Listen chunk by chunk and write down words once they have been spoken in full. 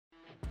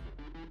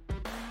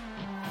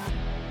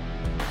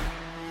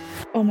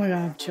Oh my God, I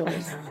have I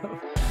chills. know.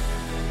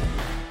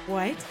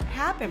 What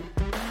happened?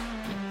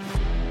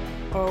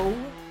 Oh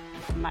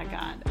my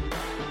God.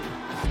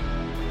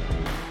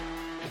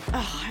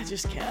 Oh, I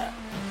just can't.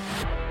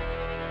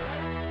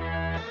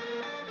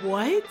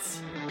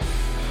 What?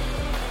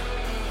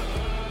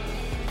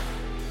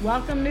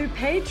 Welcome new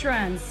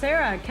patrons,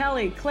 Sarah,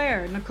 Kelly,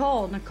 Claire,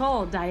 Nicole,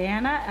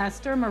 Diana,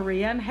 Esther,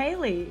 Maria, and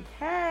Haley.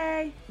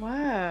 Hey.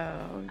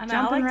 Wow. I know, Jumping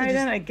I like to right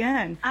just- in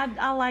again.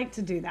 I like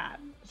to do that.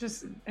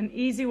 Just an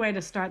easy way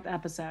to start the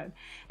episode.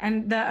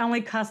 And the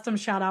only custom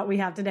shout out we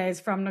have today is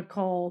from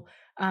Nicole,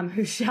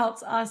 who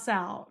shouts us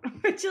out,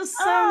 which is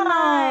so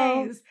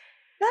nice.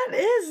 That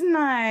is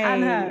nice. I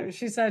know.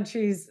 She said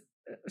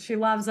she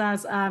loves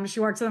us. She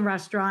works in a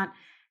restaurant,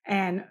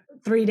 and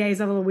 3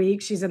 days of the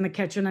week she's in the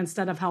kitchen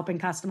instead of helping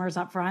customers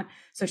up front.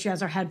 So she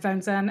has her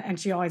headphones in, and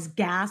she always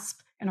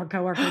gasps. And her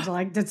coworkers are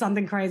like, "Did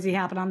something crazy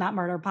happen on that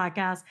murder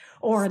podcast?"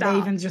 Or they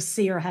even just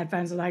see her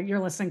headphones and like, "You're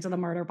listening to the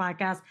murder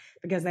podcast,"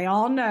 because they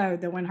all know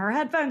that when her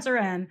headphones are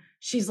in,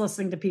 she's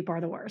listening to People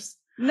Are the Worst.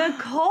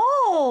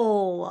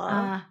 Nicole.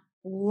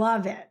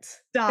 Love it.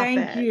 Stop Thank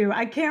it. you.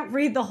 I can't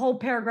read the whole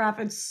paragraph.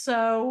 It's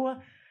so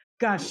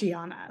gushy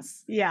on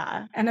us.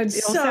 Yeah. And it's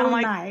It'll so sound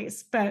like-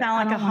 nice, but sound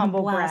like I don't a wanna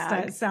humble blast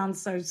brag. It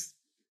sounds so,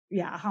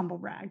 humble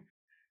brag.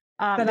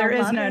 But There I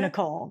is love no it.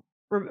 Nicole.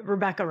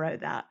 Rebecca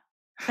wrote that.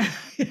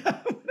 Yeah.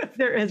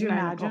 There is Could you no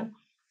imagine? Nicole.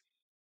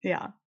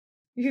 Yeah.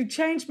 You've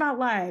changed my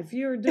life.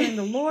 You're doing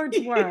the Lord's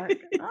work.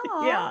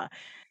 Aw. Yeah.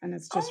 And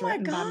it's just Oh my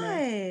written by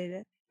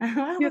me. God.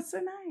 Well, that's so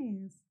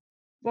nice.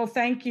 Well,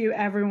 thank you,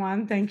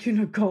 everyone. Thank you,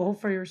 Nicole,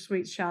 for your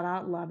sweet shout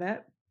out. Love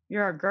it.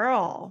 You're a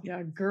girl.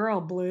 Yeah, girl,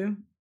 Blue.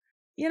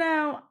 You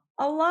know,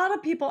 a lot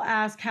of people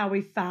ask how we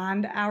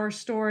find our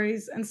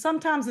stories, and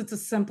sometimes it's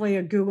simply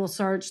a Google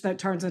search that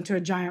turns into a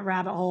giant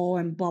rabbit hole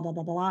and blah, blah,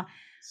 blah, blah.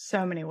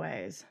 So many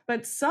ways.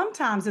 But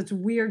sometimes it's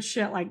weird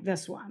shit like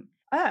this one.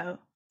 Oh.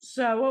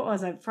 So what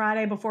was it?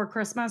 Friday before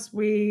Christmas,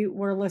 we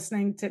were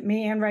listening to,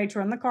 me and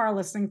Rachel in the car,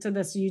 listening to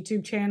this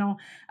YouTube channel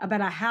about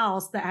a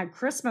house that had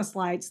Christmas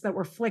lights that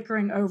were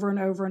flickering over and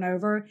over and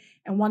over.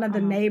 And one of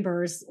the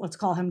neighbors, let's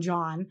call him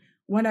John,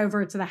 went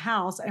over to the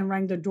house and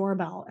rang the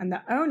doorbell. And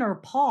the owner,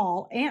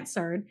 Paul,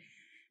 answered.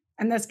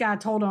 And this guy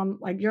told him,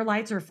 like, "Your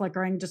lights are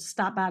flickering. Just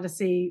stop by to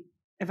see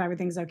if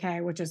everything's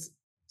okay," which is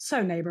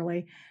so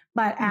neighborly.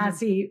 But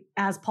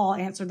as Paul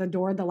answered the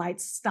door, the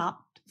lights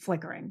stopped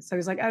flickering. So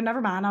he's like, "Oh,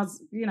 never mind. I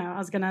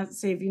was going to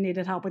see if you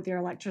needed help with your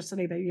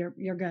electricity, but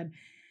you're good."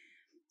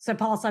 So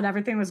Paul said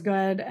everything was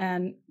good,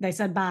 and they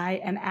said bye.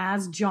 And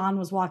as John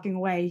was walking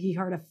away, he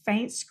heard a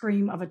faint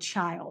scream of a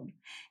child.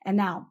 And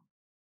now,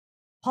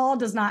 Paul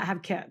does not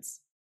have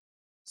kids.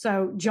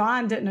 So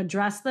John didn't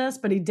address this,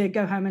 but he did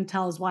go home and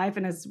tell his wife,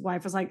 and his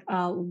wife was like,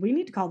 "We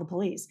need to call the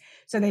police."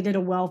 So they did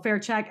a welfare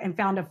check and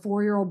found a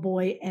 4-year-old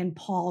boy in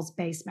Paul's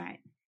basement.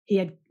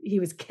 He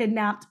was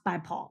kidnapped by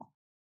Paul.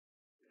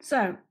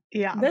 So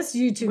Yeah. this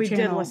YouTube we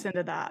channel. did listen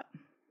to that.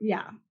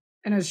 Yeah.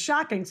 And it was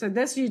shocking. So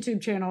this YouTube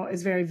channel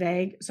is very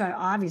vague. So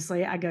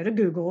obviously I go to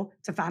Google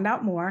to find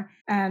out more.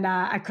 And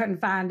I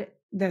couldn't find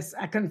this.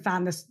 I couldn't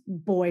find this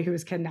boy who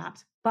was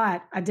kidnapped.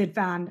 But I did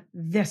find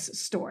this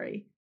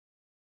story.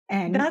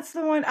 And That's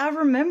the one. I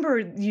remember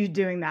you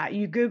doing that.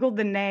 You Googled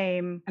the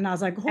name. I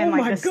was like, "Oh and,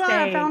 like, my the God,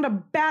 I state. found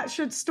a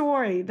batshit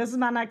story. This is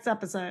my next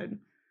episode."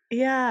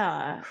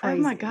 Yeah. Oh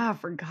my Crazy. God, I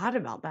forgot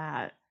about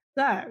that.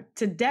 So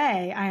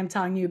today I am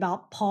telling you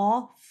about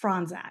Paul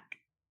Fronczak.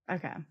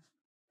 Okay.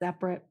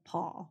 Separate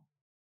Paul.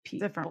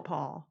 Different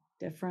Paul.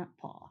 Different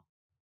Paul.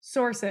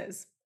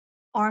 Sources.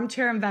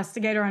 Armchair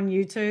Investigator on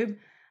YouTube.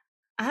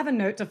 I have a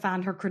note to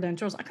find her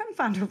credentials. I couldn't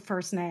find her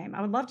first name.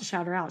 I would love to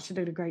shout her out. She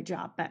did a great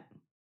job, but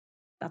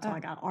that's all I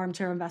got.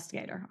 Armchair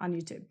Investigator on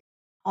YouTube.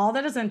 All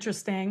That Is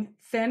Interesting.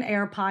 Thin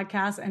Air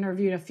Podcast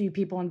interviewed a few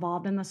people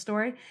involved in the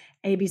story.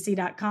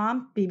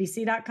 ABC.com,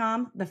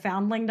 BBC.com,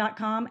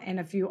 thefoundling.com,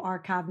 and a few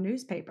archived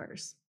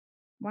newspapers.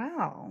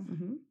 Wow.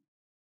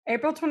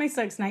 April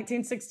 26,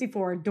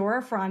 1964,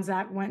 Dora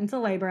Fronczak went into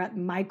labor at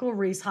Michael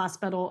Reese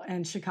Hospital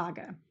in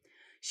Chicago.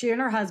 She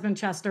and her husband,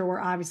 Chester, were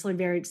obviously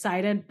very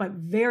excited, but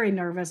very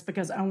nervous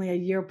because only a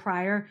year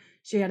prior,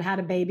 she had had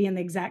a baby in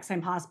the exact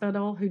same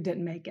hospital who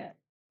didn't make it.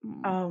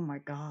 Oh my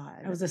God.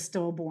 It was a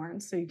stillborn,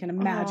 so you can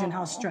imagine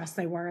how stressed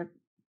they were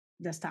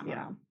this time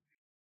around.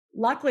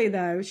 Luckily,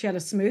 though, she had a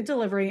smooth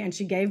delivery and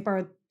she gave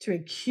birth to a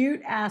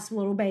cute-ass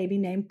little baby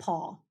named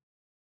Paul.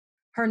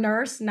 Her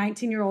nurse,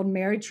 19-year-old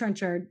Mary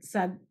Trenchard,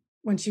 said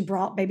when she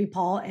brought baby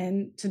Paul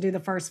in to do the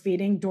first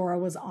feeding, Dora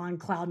was on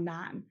cloud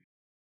 9.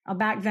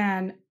 Back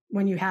then,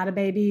 when you had a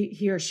baby,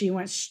 he or she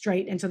went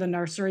straight into the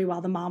nursery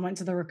while the mom went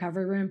to the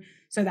recovery room.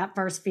 So that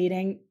first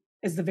feeding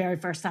is the very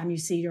first time you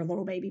see your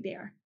little baby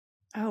bear.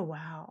 Oh,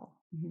 wow.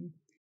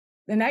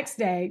 The next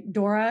day,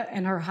 Dora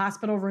and her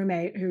hospital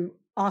roommate, who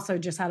also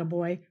just had a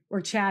boy,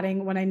 were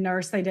chatting when a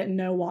nurse they didn't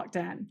know walked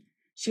in.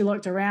 She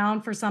looked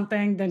around for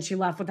something, then she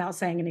left without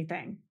saying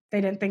anything.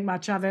 They didn't think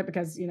much of it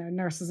because,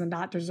 nurses and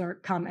doctors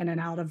come in and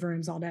out of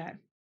rooms all day.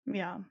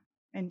 Yeah.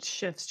 And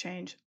shifts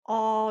change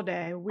all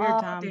day. Weird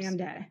all times. damn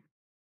day.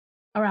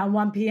 Around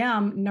 1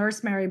 p.m.,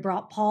 Nurse Mary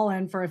brought Paul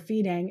in for a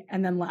feeding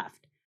and then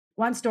left.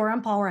 Once Dora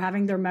and Paul were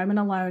having their moment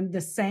alone,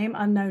 the same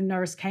unknown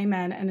nurse came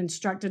in and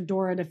instructed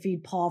Dora to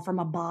feed Paul from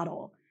a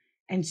bottle.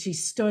 And she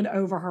stood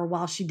over her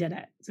while she did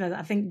it. So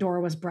I think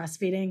Dora was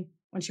breastfeeding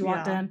when she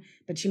walked in,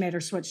 but she made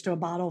her switch to a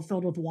bottle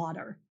filled with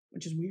water,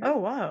 which is weird. Oh,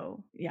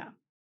 whoa. Yeah.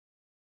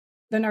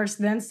 The nurse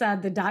then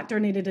said the doctor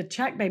needed to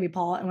check baby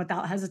Paul, and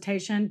without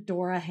hesitation,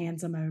 Dora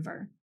hands him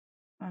over.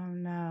 Oh,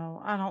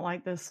 no. I don't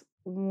like this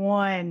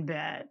one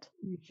bit.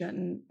 You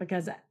shouldn't,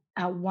 because at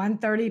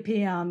 1:30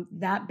 p.m.,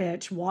 that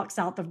bitch walks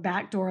out the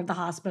back door of the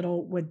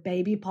hospital with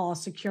baby Paul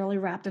securely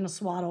wrapped in a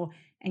swaddle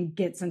and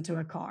gets into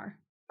a car.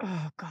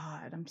 Oh,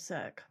 God, I'm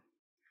sick.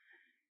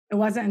 It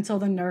wasn't until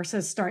the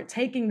nurses start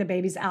taking the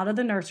babies out of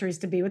the nurseries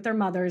to be with their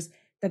mothers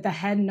that the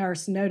head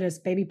nurse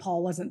noticed baby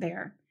Paul wasn't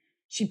there.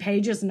 She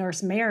pages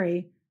Nurse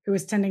Mary, who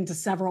is tending to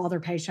several other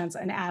patients,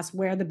 and asks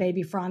where the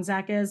baby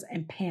Fronczak is,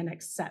 and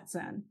panic sets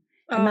in.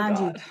 And mind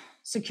you,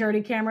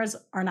 security cameras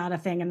are not a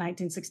thing in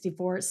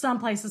 1964. Some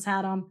places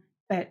had them,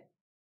 but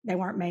they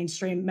weren't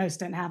mainstream. Most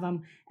didn't have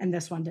them, and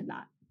this one did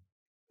not.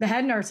 The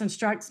head nurse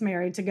instructs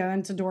Mary to go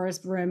into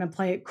Dora's room and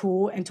play it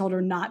cool and told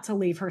her not to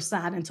leave her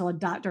side until a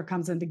doctor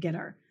comes in to get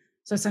her.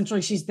 So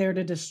essentially, she's there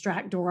to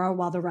distract Dora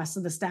while the rest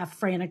of the staff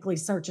frantically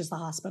searches the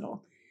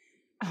hospital.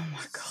 Oh,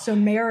 my God. So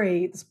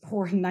Mary, this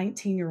poor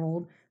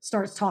 19-year-old,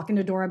 starts talking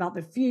to Dora about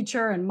the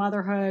future and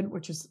motherhood,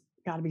 which has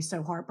got to be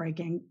so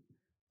heartbreaking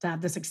to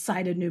have this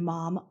excited new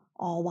mom,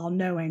 all while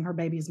knowing her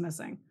baby is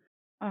missing.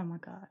 Oh, my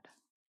God.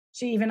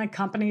 She even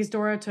accompanies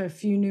Dora to a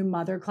few new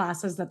mother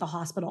classes that the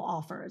hospital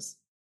offers.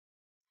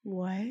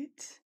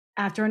 What?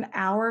 After an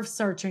hour of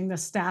searching, the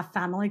staff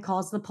finally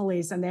calls the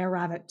police, and they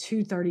arrive at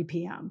 2:30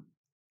 p.m.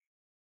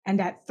 And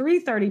at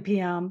 3:30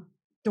 p.m.,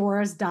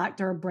 Dora's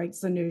doctor breaks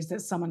the news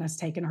that someone has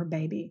taken her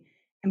baby.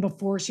 And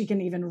before she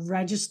can even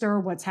register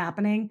what's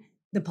happening,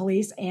 the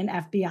police and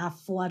FBI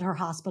flood her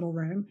hospital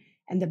room,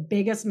 and the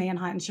biggest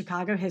manhunt in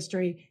Chicago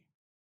history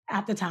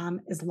at the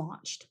time is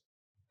launched.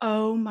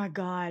 Oh, my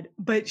God.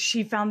 But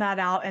she found that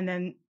out and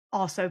then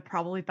also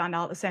probably found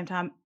out at the same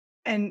time.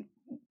 And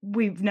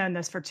we've known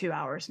this for 2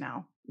 hours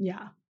now.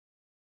 Yeah.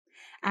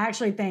 I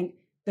actually think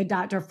the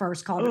doctor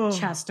first called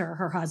Chester,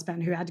 her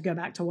husband, who had to go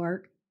back to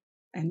work.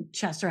 And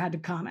Chester had to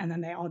come, and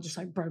then they all just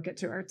like broke it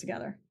to her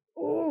together.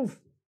 Oof.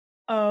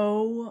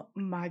 Oh,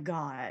 my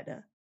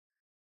God.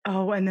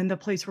 Oh, and then the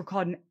police were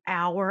called an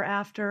hour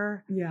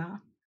after. Yeah.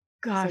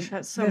 Gosh, So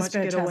that's so this much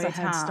bitch has getaway a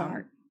head time.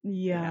 start.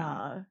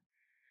 Yeah.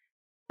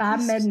 By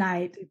This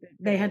midnight, stupid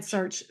they had bitch.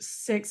 searched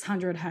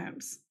 600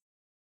 homes.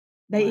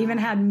 They even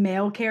had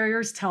mail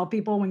carriers tell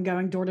people when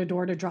going door to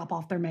door to drop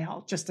off their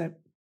mail, just to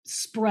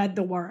spread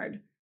the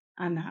word.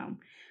 I know.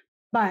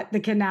 But the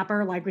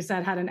kidnapper, like we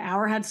said, had an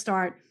hour head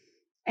start,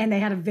 and they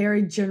had a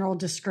very general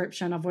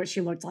description of what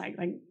she looked like.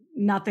 Like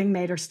nothing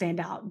made her stand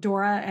out.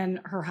 Dora and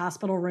her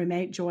hospital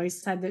roommate,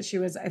 Joyce, said that she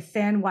was a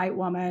thin white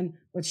woman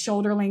with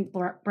shoulder-length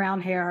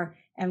brown hair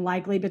and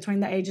likely between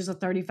the ages of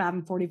 35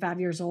 and 45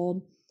 years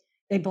old.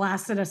 They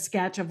blasted a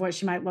sketch of what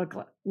she might look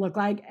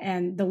like,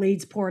 and the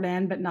leads poured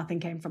in, but nothing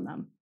came from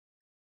them.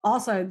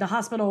 Also, the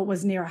hospital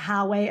was near a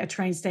highway, a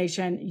train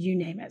station, you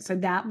name it. So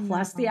that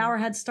plus the hour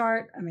head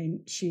start, I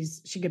mean, she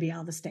could be out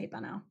of the state by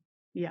now.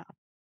 Yeah.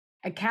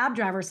 A cab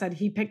driver said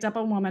he picked up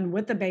a woman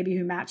with the baby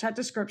who matched that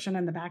description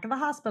in the back of the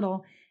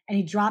hospital, and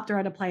he dropped her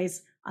at a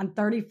place on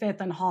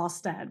 35th and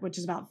Halstead, which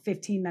is about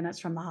 15 minutes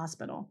from the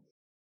hospital.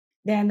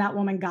 Then that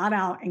woman got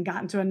out and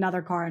got into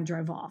another car and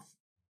drove off.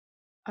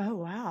 Oh,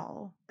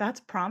 wow. That's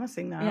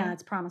promising, though. Yeah,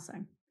 it's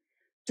promising.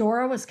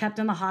 Dora was kept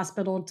in the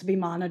hospital to be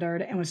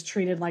monitored and was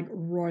treated like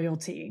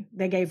royalty.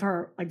 They gave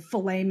her like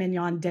filet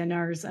mignon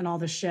dinners and all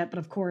the shit, but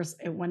of course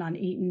it went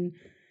uneaten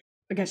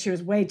because she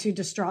was way too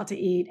distraught to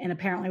eat and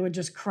apparently would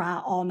just cry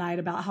all night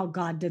about how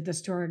God did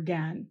this to her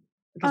again.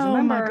 Because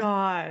remember, my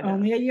God.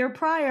 only a year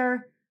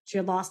prior, she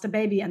had lost a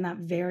baby in that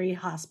very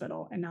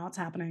hospital, and now it's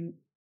happening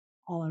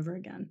all over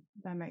again.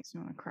 That makes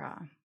me want to cry.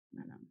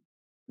 I know.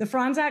 The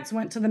Fronczaks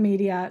went to the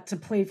media to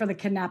plead for the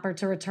kidnapper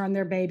to return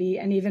their baby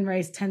and even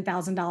raise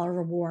 $10,000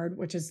 reward,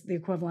 which is the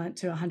equivalent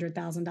to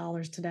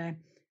 $100,000 today.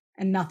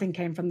 And nothing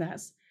came from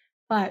this.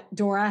 But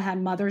Dora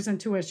had mother's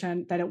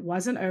intuition that it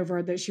wasn't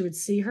over, that she would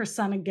see her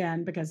son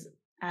again, because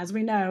as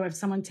we know, if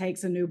someone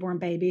takes a newborn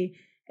baby,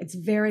 it's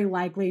very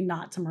likely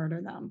not to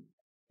murder them.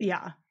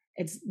 Yeah.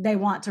 They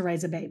want to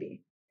raise a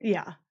baby.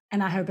 Yeah.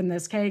 And I hope in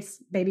this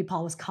case, baby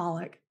Paul was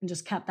colic and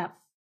just kept that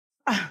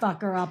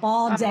fucker up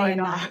all day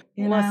and night.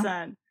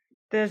 Listen,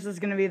 this is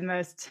going to be the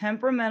most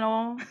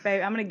temperamental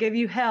baby. I'm going to give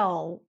you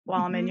hell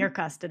while I'm in your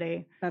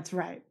custody. That's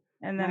right.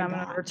 And then I'm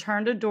going to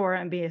return to Dora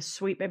and be a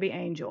sweet baby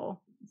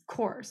angel. Of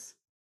course.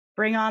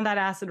 Bring on that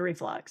acid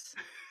reflux.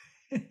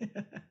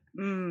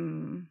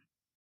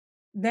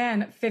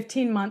 Then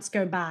 15 months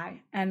go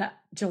by, and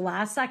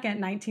July 2nd,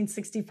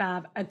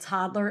 1965, a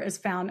toddler is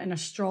found in a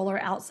stroller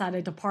outside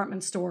a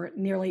department store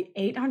nearly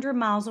 800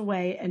 miles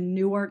away in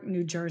Newark,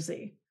 New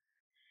Jersey.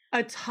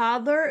 A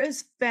toddler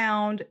is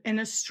found in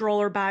a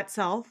stroller by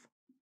itself?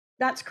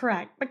 That's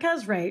correct.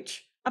 Because, Rach,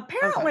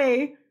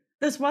 apparently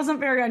This wasn't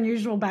very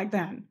unusual back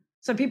then.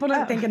 So people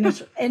didn't think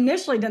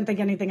initially didn't think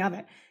anything of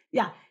it.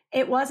 Yeah.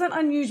 It wasn't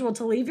unusual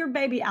to leave your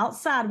baby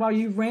outside while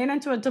you ran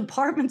into a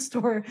department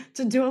store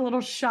to do a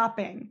little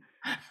shopping.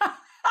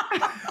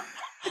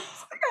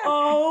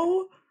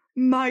 Oh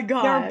my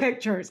God. There are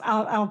pictures.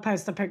 I'll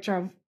post a picture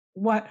of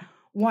what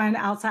one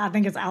outside, I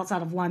think it's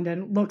outside of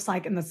London, looks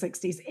like in the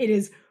 60s. It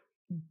is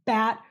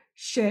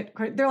batshit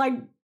crazy. They're like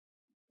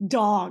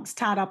dogs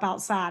tied up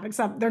outside,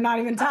 except they're not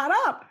even tied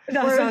up.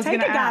 Where it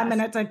take a guy a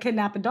minute to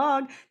kidnap a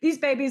dog. These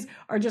babies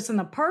are just in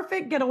the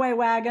perfect getaway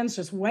wagons,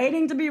 just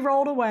waiting to be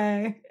rolled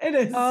away. It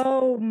is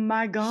oh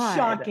my God.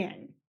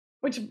 shocking.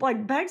 Which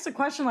like begs the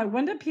question, like,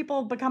 when did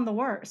people become the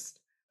worst?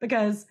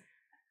 Because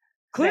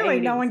clearly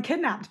no one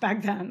kidnapped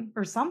back then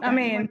or something. I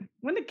mean, like,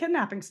 when did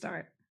kidnapping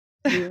start?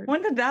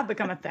 When did that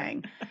become a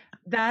thing?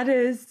 That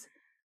is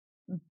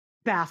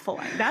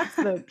baffling. That's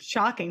the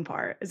shocking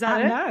part. Is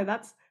that it? No,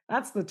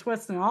 that's the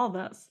twist in all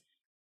this.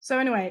 So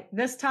anyway,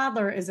 this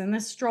toddler is in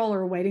this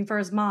stroller waiting for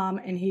his mom,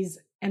 and he's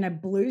in a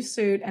blue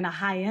suit and a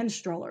high-end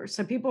stroller.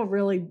 So people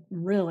really,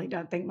 really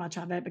don't think much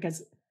of it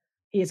because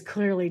he is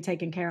clearly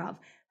taken care of.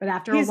 But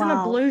after he's a while, in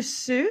a blue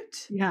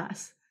suit?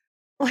 Yes.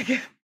 Like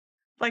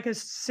a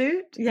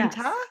suit and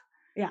tie?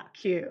 Yeah.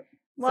 Cute.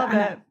 Love so,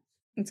 it.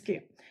 It's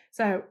cute.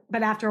 So,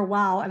 but after a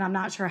while, and I'm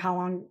not sure how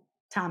long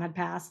time had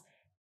passed,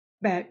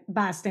 but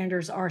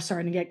bystanders are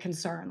starting to get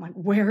concerned. Like,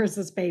 where is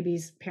this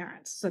baby's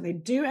parents? So they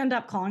do end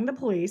up calling the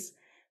police.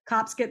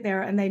 Cops get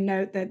there and they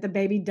note that the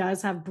baby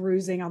does have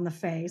bruising on the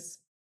face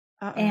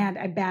and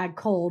a bad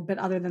cold, but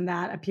other than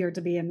that, appeared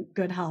to be in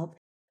good health.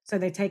 So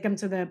they take him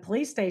to the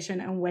police station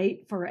and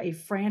wait for a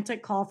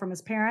frantic call from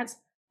his parents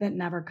that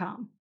never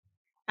come.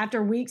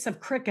 After weeks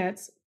of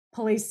crickets,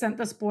 police sent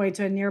this boy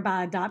to a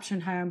nearby adoption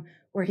home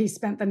where he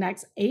spent the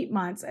next 8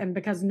 months. And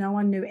because no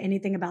one knew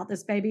anything about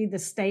this baby, the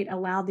state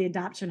allowed the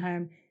adoption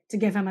home to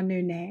give him a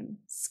new name,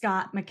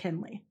 Scott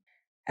McKinley.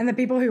 And the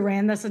people who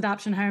ran this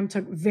adoption home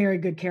took very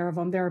good care of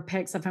him. There are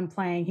pics of him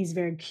playing. He's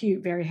very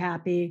cute, very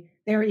happy.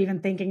 They were even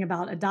thinking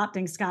about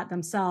adopting Scott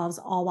themselves,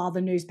 all while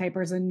the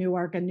newspapers in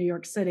Newark and New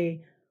York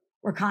City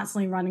were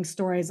constantly running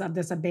stories of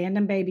this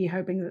abandoned baby,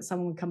 hoping that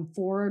someone would come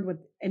forward with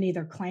and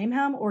either claim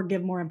him or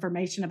give more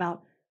information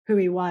about who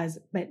he was,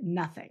 but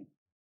nothing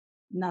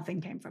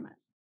came from it.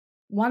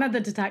 One of the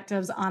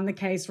detectives on the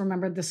case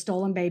remembered the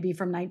stolen baby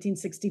from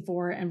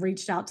 1964 and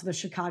reached out to the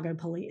Chicago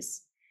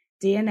police.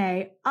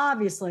 DNA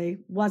obviously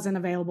wasn't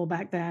available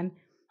back then.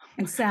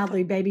 And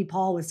sadly, baby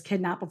Paul was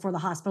kidnapped before the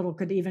hospital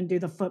could even do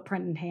the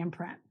footprint and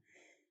handprint.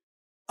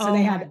 So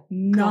they had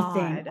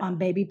nothing on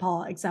baby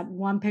Paul except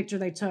one picture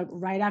they took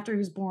right after he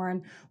was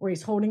born where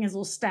he's holding his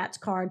little stats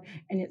card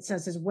and it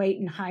says his weight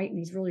and height and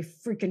he's really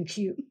freaking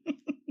cute.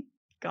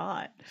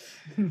 God.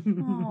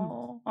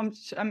 Oh,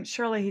 I'm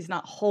surely he's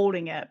not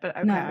holding it, but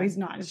okay. No, he's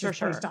not. It's just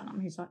placed on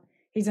him.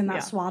 He's in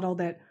that swaddle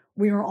that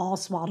we were all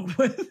swaddled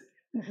with.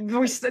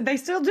 They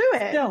still do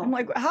it. Still. I'm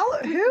like,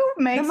 who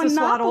makes a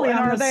swaddle? And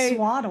are they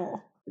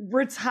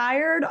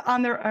retired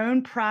on their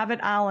own private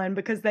island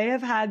because they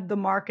have had the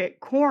market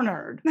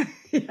cornered?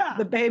 Yeah.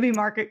 The baby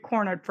market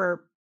cornered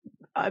for,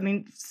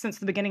 since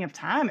the beginning of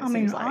time, it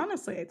seems like.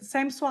 Honestly, the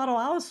same swaddle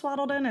I was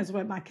swaddled in is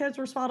what my kids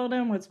were swaddled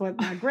in, what's what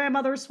my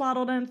grandmother was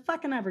swaddled in,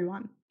 fucking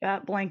everyone.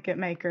 That blanket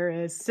maker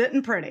is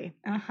sitting pretty.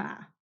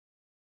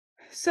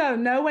 So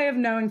no way of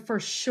knowing for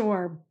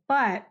sure,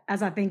 but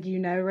as I think you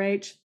know,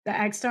 Rach,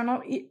 the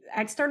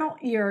external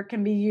ear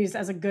can be used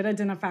as a good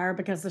identifier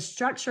because the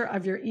structure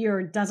of your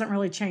ear doesn't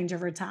really change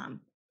over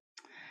time.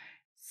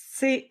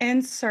 See,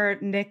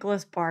 insert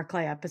Nicholas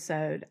Barclay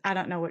episode. I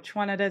don't know which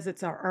one it is.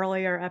 It's our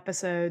earlier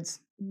episodes.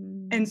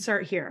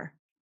 Insert here.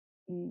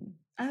 Oh,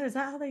 is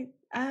that how they?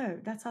 Oh,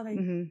 that's how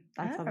they.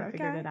 That's how they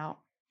figured it out.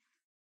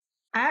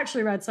 I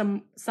actually read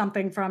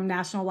something from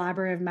National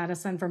Library of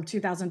Medicine from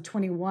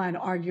 2021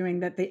 arguing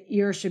that the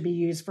ear should be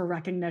used for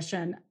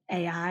recognition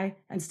AI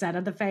instead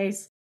of the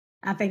face.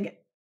 I think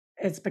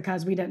it's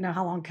because we didn't know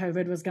how long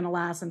COVID was going to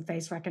last and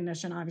face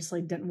recognition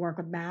obviously didn't work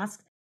with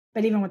masks.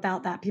 But even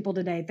without that, people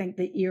today think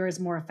the ear is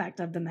more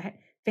effective than the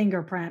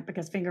fingerprint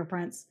because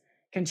fingerprints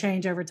can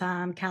change over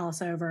time,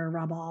 callus over,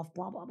 rub off,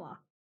 blah, blah, blah.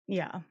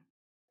 Yeah.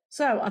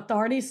 So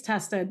authorities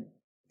tested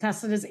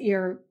his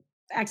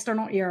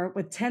external ear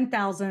with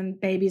 10,000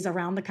 babies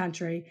around the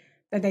country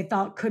that they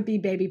thought could be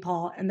baby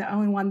Paul. And the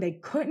only one they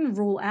couldn't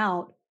rule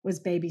out was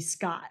baby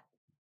Scott.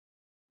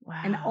 Wow.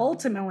 And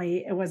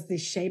ultimately, it was the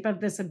shape of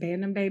this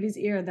abandoned baby's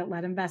ear that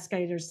led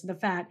investigators to the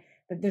fact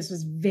that this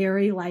was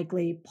very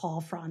likely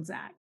Paul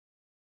Fronczak.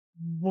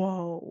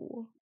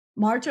 Whoa.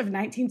 March of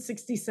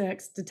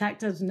 1966,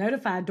 detectives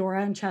notified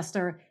Dora and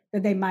Chester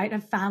that they might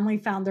have finally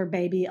found their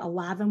baby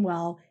alive and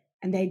well,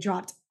 and they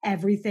dropped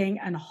everything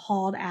and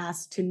hauled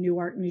ass to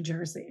Newark, New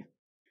Jersey.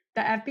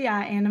 The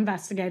FBI and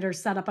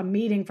investigators set up a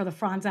meeting for the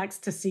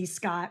Fronczaks to see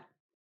Scott.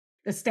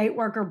 The state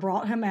worker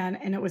brought him in,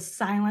 and it was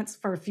silence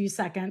for a few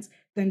seconds.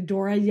 Then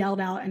Dora yelled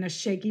out in a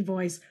shaky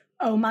voice,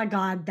 "Oh my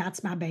God,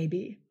 that's my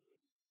baby."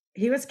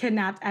 He was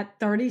kidnapped at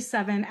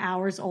 37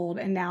 hours old,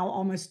 and now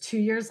almost 2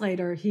 years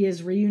later, he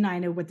is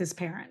reunited with his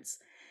parents.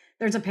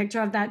 There's a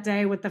picture of that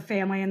day with the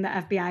family and the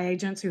FBI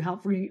agents who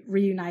helped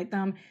reunite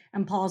them.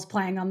 And Paul's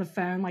playing on the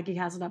phone like he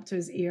has it up to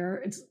his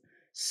ear. It's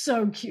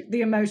so cute. The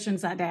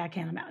emotions that day, I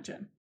can't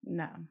imagine.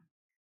 No.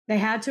 They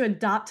had to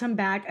adopt him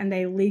back, and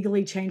they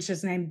legally changed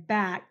his name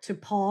back to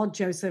Paul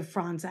Joseph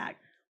Fronczak,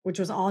 which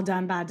was all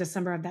done by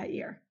December of that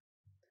year.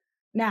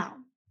 Now,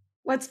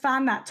 let's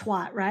find that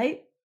twat,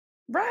 right?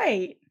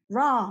 Right.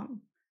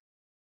 Wrong.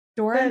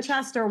 Dora and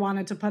Chester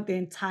wanted to put the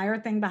entire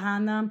thing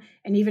behind them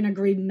and even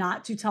agreed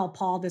not to tell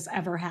Paul this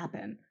ever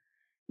happened.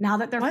 Now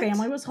that their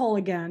family was whole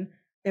again,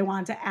 they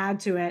wanted to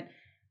add to it.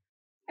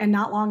 And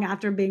not long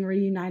after being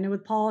reunited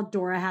with Paul,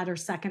 Dora had her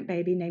second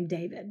baby named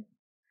David.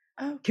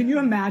 Okay. Can you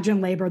imagine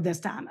labor this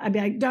time? I'd be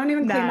like, don't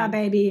even clean my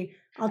baby.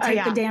 I'll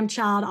take the damn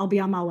child. I'll be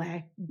on my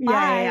way.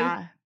 Bye.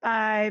 Yeah.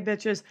 Bye,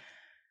 bitches.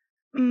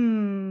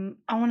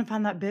 I want to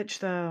find that bitch,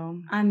 though.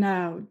 I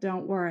know.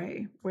 Don't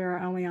worry. We're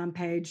only on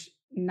page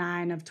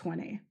 9 of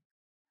 20.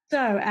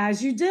 So,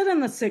 as you did in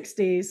the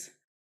 60s,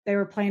 they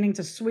were planning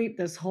to sweep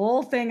this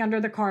whole thing under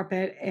the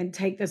carpet and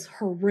take this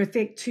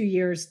horrific 2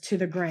 years to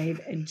the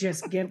grave and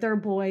just give their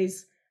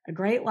boys a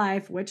great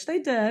life, which they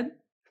did.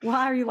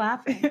 Why are you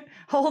laughing?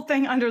 Whole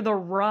thing under the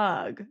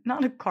rug,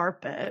 not a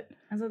carpet.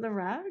 Is it the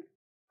rug?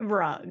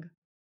 Rug.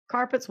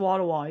 Carpet's wall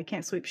to wall. You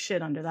can't sweep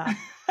shit under that.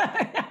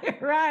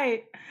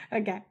 Right.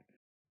 Okay.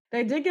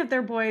 They did give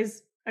their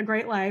boys a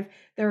great life.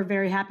 They were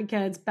very happy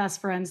kids,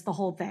 best friends, the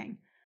whole thing.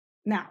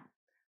 Now,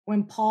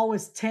 when Paul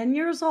was 10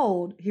 years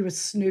old, he was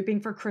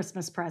snooping for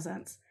Christmas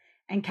presents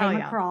and came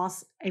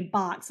across a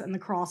box in the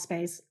crawl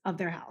space of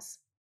their house.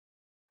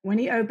 When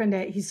he opened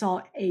it, he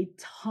saw a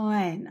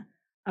ton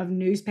of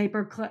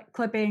newspaper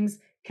clippings,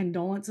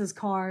 condolences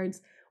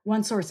cards.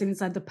 One source even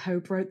said the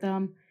Pope wrote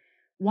them.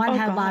 One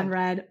headline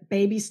read,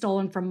 "Baby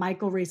stolen from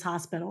Michael Reese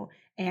Hospital,"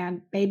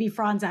 and "Baby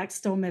Fronczak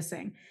still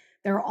missing."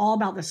 They were all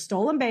about the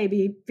stolen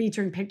baby,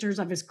 featuring pictures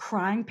of his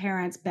crying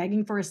parents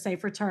begging for a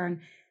safe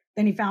return.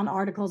 Then he found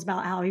articles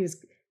about how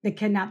the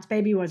kidnapped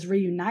baby was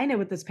reunited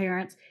with his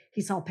parents.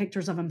 He saw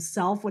pictures of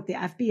himself with the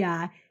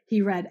FBI.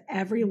 He read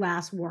every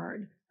last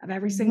word of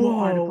every single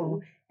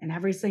article and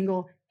every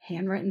single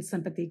handwritten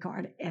sympathy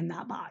card in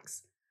that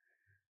box.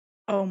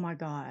 Oh my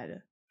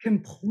God.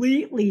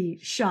 Completely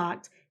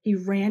shocked. He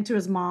ran to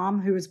his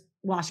mom, who was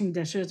washing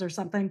dishes or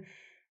something,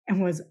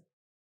 and was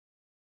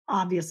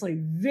obviously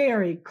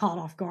very caught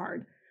off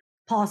guard.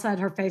 Paul said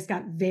her face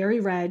got very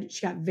red.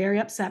 She got very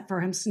upset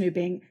for him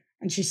snooping,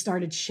 and she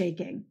started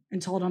shaking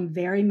and told him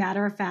very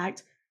matter of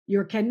fact,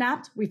 "You're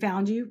kidnapped. We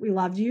found you. We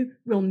loved you.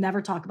 We'll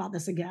never talk about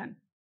this again."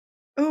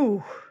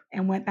 Ooh.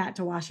 And went back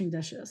to washing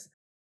dishes.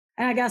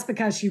 And I guess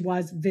because she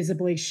was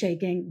visibly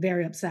shaking,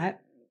 very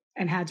upset,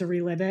 and had to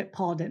relive it,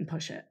 Paul didn't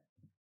push it.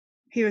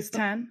 He was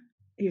 10?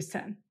 He was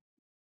 10.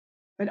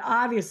 But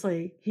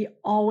obviously, he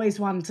always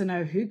wanted to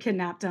know who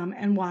kidnapped him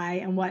and why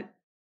and what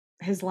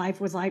his life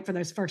was like for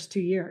those first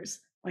 2 years.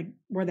 Like,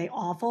 were they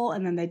awful?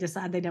 And then they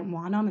decided they didn't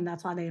want him, and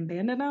that's why they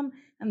abandoned him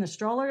in the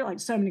stroller? Like,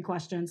 so many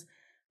questions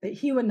that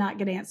he would not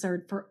get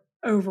answered for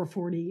over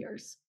 40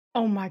 years.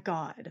 Oh, my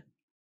God.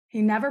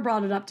 He never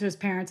brought it up to his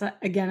parents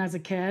again as a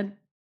kid.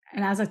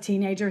 And as a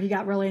teenager, he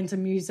got really into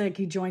music.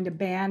 He joined a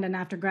band, and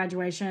after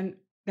graduation,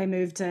 they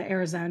moved to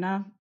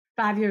Arizona.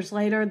 5 years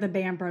later, the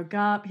band broke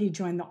up. He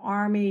joined the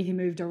Army. He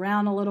moved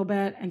around a little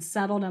bit and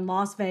settled in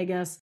Las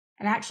Vegas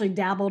and actually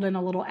dabbled in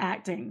a little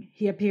acting.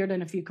 He appeared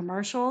in a few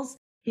commercials.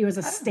 He was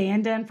a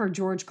stand-in for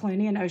George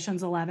Clooney in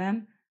Ocean's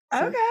 11.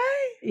 So, okay.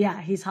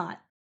 Yeah, he's hot.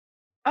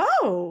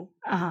 Oh.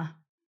 Uh-huh.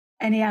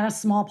 And he had a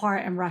small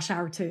part in Rush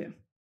Hour 2.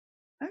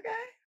 Okay.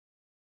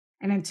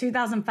 And in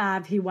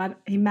 2005,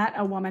 he met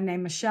a woman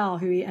named Michelle,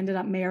 who he ended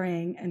up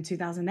marrying in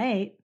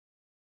 2008.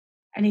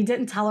 And he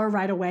didn't tell her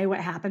right away what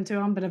happened to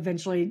him, but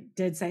eventually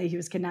did say he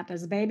was kidnapped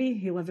as a baby.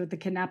 He lived with the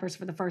kidnappers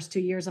for the first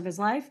 2 years of his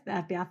life. The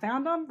FBI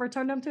found him,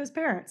 returned him to his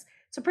parents.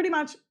 So pretty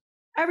much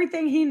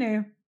everything he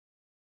knew,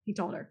 he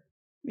told her.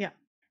 Yeah.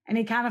 And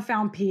he kind of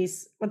found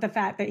peace with the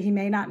fact that he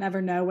may not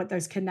never know what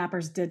those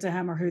kidnappers did to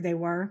him or who they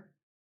were.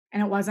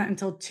 And it wasn't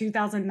until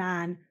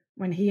 2009,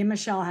 when he and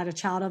Michelle had a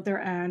child of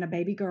their own, a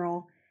baby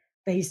girl,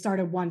 that he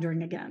started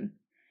wondering again.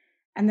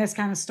 And this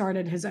kind of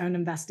started his own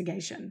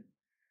investigation.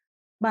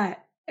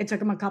 But it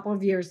took him a couple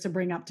of years to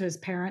bring up to his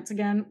parents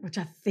again, which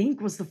I think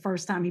was the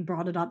first time he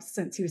brought it up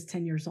since he was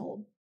 10 years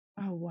old.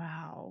 Oh,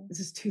 wow. This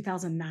is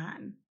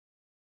 2009.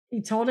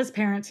 He told his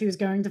parents he was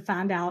going to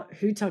find out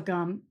who took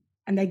him,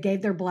 and they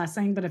gave their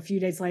blessing, but a few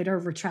days later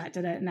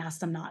retracted it and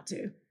asked him not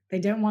to. They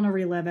didn't want to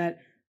relive it.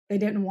 They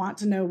didn't want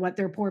to know what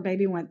their poor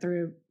baby went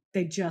through.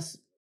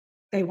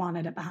 They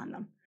wanted it behind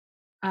them.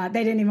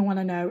 They didn't even want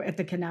to know if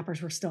the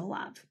kidnappers were still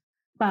alive.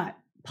 But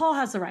Paul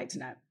has the right to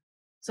know.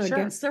 So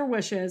against their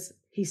wishes,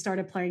 he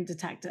started playing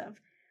detective.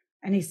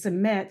 And he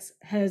submits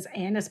his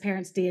and his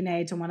parents'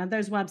 DNA to one of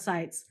those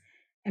websites.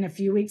 And a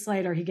few weeks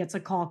later, he gets a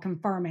call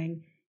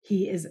confirming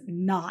he is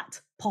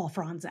not Paul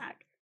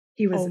Fronczak.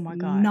 He was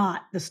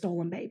not the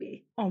stolen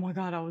baby. Oh my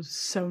God, I was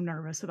so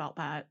nervous about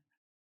that.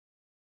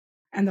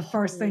 And the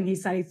first thing he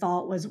said he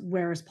thought was,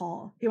 where is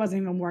Paul? He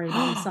wasn't even worried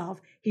about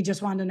himself. He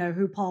just wanted to know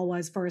who Paul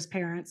was for his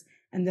parents.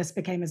 And this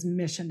became his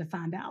mission to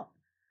find out.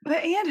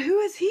 But, and who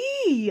is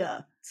he?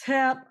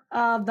 Tip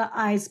of the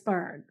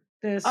iceberg.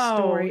 This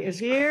story is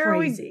crazy. Here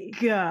we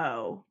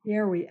go.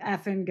 Here we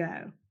effing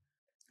go.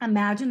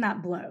 Imagine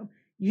that blow.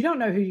 You don't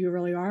know who you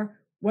really are,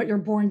 what your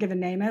born given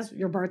name is,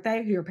 your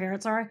birthday, who your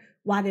parents are,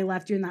 why they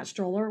left you in that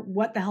stroller.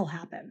 What the hell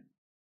happened?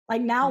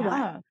 Like, now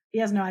what? He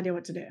has no idea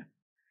what to do.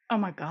 Oh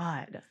my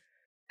God.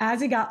 As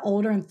he got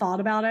older and thought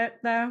about it,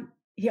 though,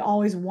 he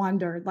always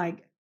wondered,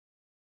 like,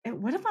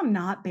 what if I'm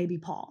not baby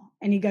Paul?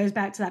 And he goes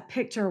back to that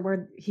picture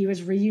where he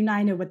was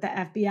reunited with the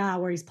FBI,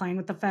 where he's playing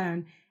with the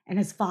phone and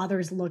his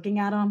father's looking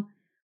at him.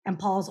 And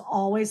Paul's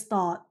always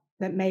thought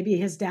that maybe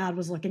his dad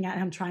was looking at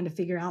him trying to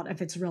figure out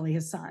if it's really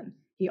his son.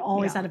 He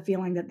always had a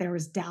feeling that there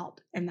was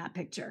doubt in that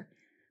picture.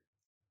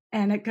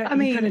 And he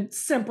could have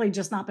simply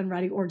just not been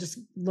ready, or just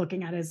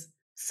looking at his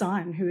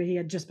son who he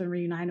had just been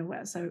reunited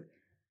with. So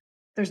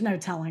there's no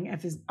telling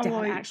if his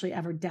dad actually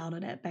ever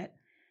doubted it. But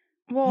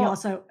he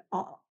also,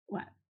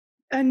 what?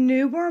 A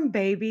newborn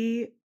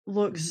baby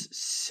looks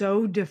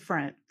so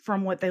different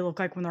from what they look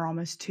like when they're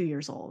almost 2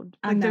 years old.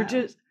 Like, they're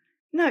just,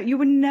 no, you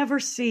would never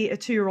see a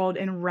 2-year-old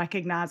and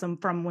recognize him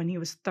from when he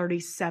was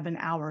 37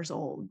 hours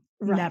old.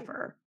 Right.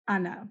 Never. I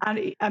know.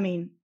 I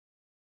mean,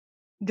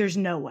 there's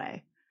no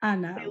way. I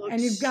know. They look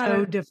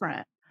so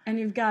different. And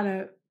you've got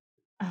to,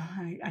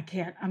 I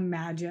can't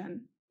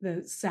imagine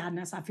the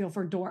sadness I feel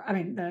for Dora. I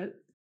mean, the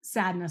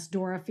sadness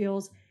Dora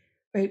feels.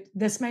 But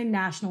this made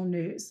national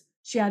news.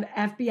 She had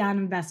FBI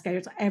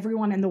investigators,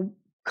 everyone in the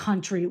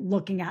country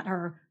looking at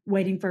her,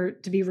 waiting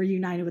to be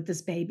reunited with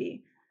this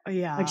baby.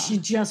 Yeah. Like, she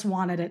just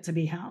wanted it to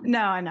be him.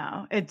 No, I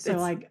know. It's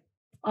like,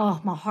 oh,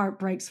 my heart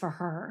breaks for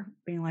her,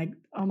 being like,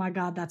 oh my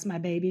God, that's my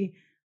baby.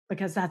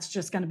 Because that's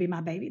just going to be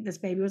my baby. This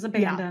baby was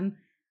abandoned. Yeah.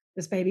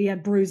 This baby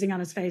had bruising on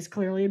his face,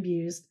 clearly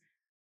abused.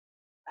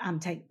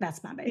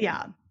 That's my baby.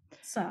 Yeah.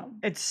 So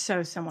it's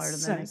so similar to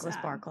the Nicholas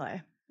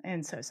Barclay,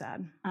 and so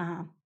sad.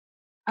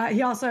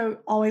 He also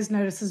always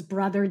noticed his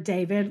brother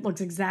David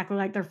looks exactly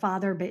like their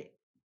father, but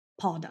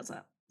Paul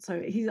doesn't. So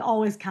he's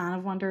always kind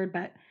of wondered,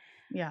 but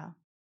yeah.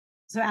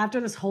 So after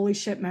this holy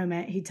shit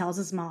moment, he tells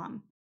his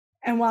mom.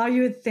 And while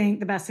you would think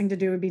the best thing to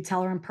do would be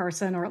tell her in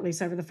person or at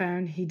least over the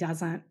phone, he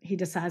doesn't. He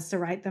decides to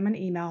write them an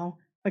email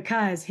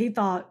because he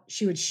thought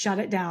she would shut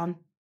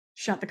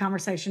the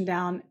conversation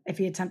down if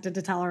he attempted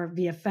to tell her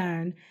via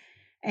phone.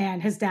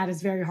 And his dad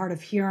is very hard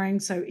of hearing,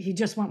 so he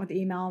just went with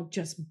the email,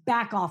 just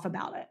back off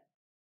about it.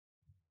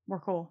 We're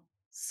cool.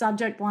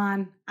 Subject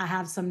line, I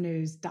have some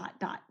news, ...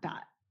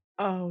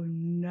 Oh,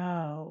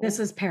 no. This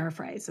is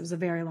paraphrased. It was a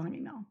very long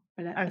email.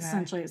 But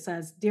essentially it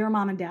says, Dear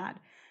Mom and Dad,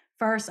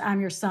 first,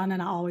 I'm your son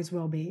and I always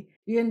will be.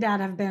 You and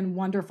Dad have been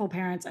wonderful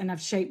parents and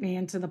have shaped me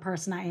into the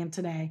person I am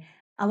today.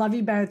 I love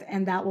you both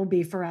and that will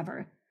be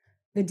forever.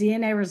 The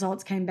DNA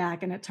results came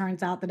back and it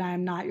turns out that I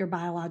am not your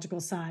biological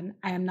son.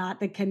 I am not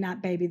the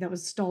kidnapped baby that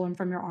was stolen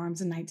from your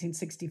arms in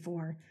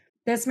 1964.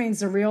 This means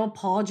the real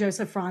Paul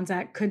Joseph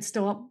Fronczak could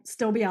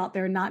still be out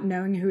there not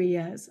knowing who he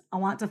is. I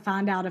want to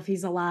find out if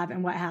he's alive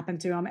and what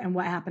happened to him and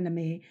what happened to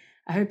me.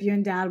 I hope you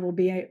and Dad will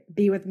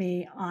be with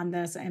me on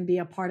this and be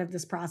a part of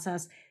this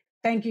process.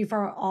 Thank you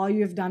for all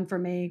you have done for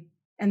me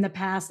in the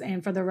past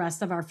and for the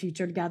rest of our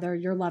future together.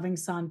 Your loving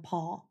son,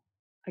 Paul.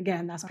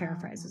 Again, that's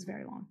paraphrased. It's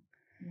very long.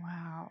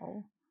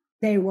 Wow.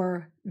 They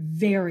were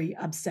very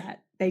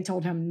upset. They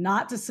told him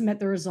not to submit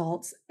the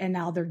results, and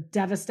now they're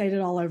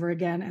devastated all over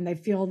again, and they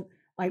feel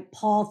like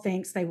Paul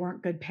thinks they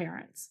weren't good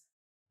parents.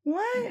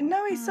 What?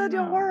 No, he said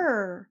you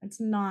were. It's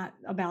not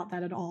about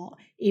that at all.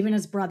 Even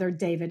his brother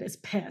David is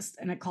pissed,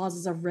 and it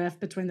causes a rift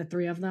between the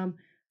three of them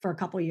for a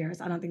couple of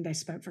years. I don't think they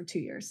spoke for 2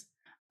 years.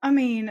 I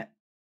mean,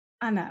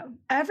 I know.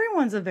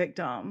 Everyone's a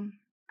victim.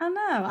 I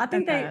know. I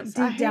think they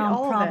deep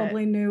down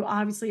probably knew.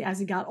 Obviously, as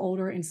he got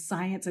older and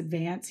science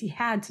advanced, he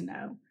had to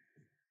know.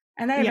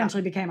 And they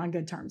eventually became on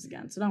good terms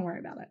again, so don't worry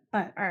about it.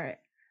 But all right.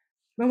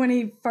 But when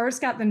he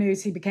first got the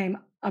news, he became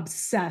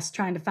obsessed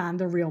trying to find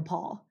the real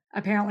Paul.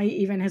 Apparently,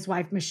 even his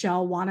wife,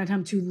 Michelle, wanted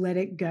him to let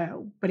it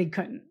go, but he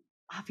couldn't,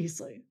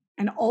 obviously.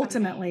 And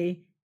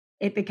ultimately,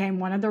 it became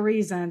one of the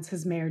reasons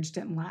his marriage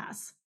didn't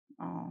last.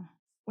 Oh,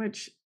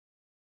 which,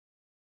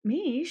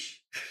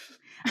 Mish,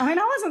 I mean,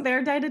 I wasn't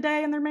there day to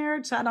day in their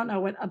marriage, so I don't know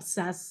what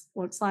obsessed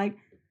looks like.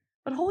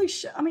 But holy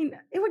shit, I mean,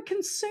 it would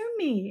consume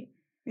me.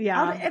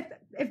 Yeah.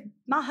 If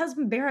my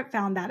husband Barrett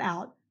found that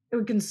out, it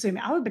would consume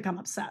me. I would become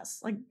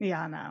obsessed. Like,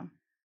 yeah, I know.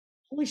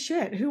 Holy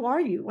shit, who are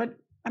you? What?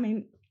 I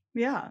mean,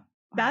 yeah.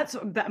 That's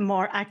that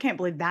more. I can't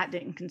believe that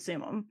didn't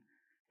consume him.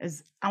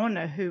 I want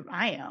to know who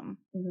I am.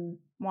 Mm-hmm.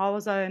 Why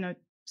was I in a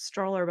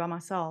stroller by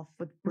myself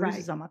with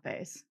bruises on my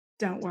face?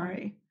 Don't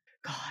worry.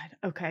 God.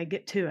 Okay,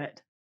 get to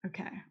it.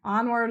 Okay.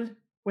 Onward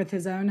with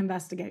his own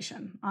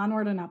investigation.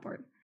 Onward and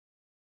upward.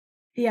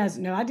 He has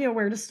no idea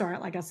where to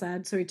start, like I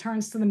said, so he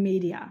turns to the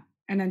media.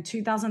 And in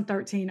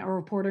 2013, a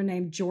reporter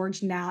named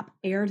George Knapp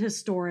aired his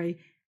story,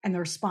 and the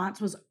response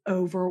was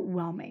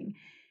overwhelming.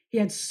 He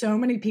had so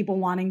many people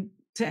wanting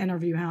to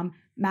interview him.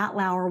 Matt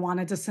Lauer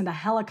wanted to send a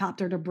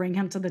helicopter to bring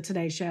him to the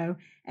Today Show.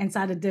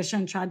 Inside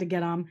Edition tried to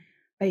get him,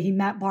 but he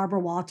met Barbara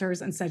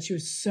Walters and said she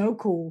was so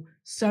cool,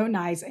 so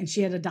nice, and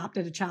she had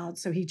adopted a child,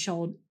 so he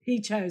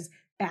chose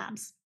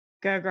Babs.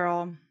 Go,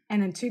 girl.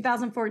 And in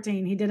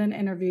 2014, he did an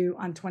interview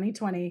on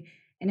 2020,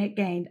 and it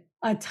gained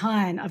a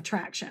ton of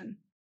traction.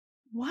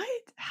 What?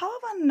 How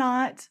have I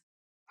not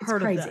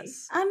heard of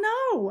this? I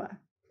know.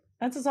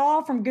 That's just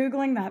all from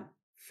Googling that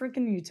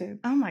freaking YouTube.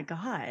 Oh my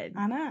God.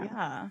 I know.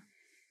 Yeah.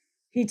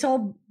 He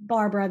told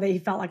Barbara that he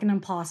felt like an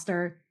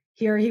imposter.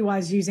 Here he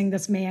was using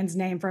this man's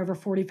name for over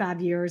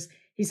 45 years.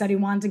 He said he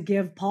wanted to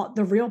give Paul,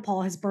 the real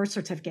Paul, his birth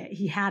certificate.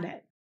 He had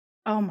it.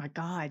 Oh my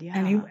God. Yeah.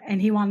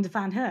 And he wanted to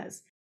find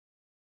his.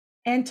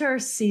 Enter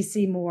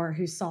Cece Moore,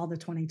 who saw the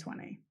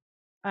 2020.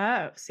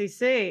 Oh,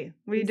 Cece.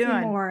 What are you doing?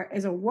 Cece Moore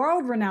is a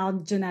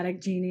world-renowned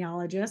genetic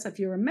genealogist. If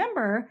you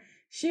remember,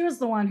 she was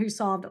the one who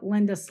solved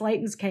Linda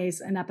Slayton's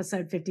case in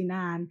episode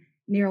 59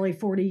 nearly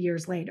 40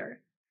 years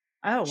later.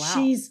 Oh, wow.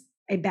 She's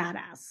a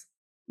badass.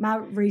 My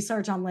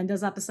research on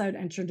Linda's episode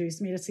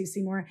introduced me to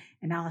Cece Moore,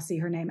 and now I see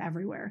her name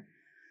everywhere.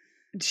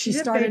 She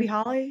started Baby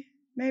Holly,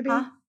 maybe?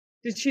 Huh?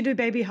 Did she do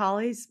Baby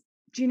Holly's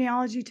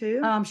genealogy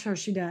too? I'm sure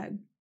she did.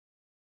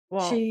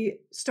 Well, she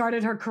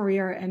started her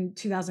career in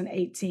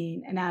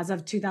 2018, and as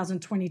of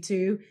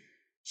 2022,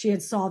 she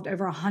had solved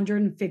over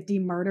 150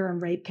 murder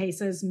and rape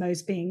cases,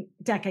 most being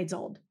decades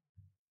old.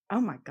 Oh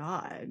my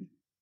God.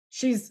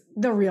 She's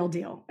the real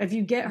deal. If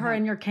you get her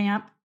in your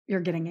camp,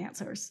 you're getting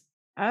answers.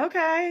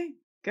 Okay.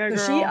 Go, girl.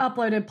 So she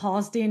uploaded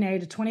Paul's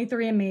DNA to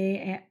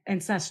 23andMe,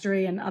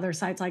 Ancestry, and other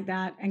sites like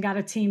that, and got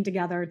a team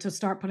together to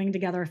start putting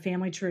together a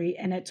family tree.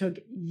 And it took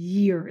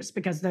years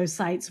because those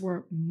sites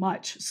were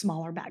much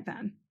smaller back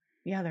then.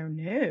 Yeah, they're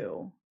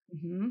new.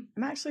 Mm-hmm.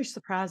 I'm actually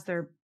surprised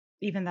they're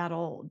even that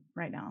old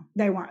right now.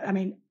 They weren't. I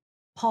mean,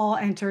 Paul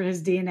entered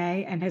his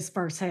DNA and his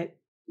first hit,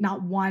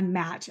 not one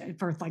match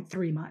for like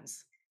 3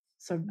 months.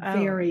 So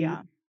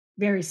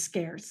very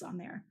scarce on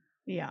there.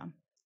 Yeah.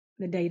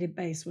 The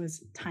database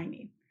was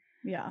tiny.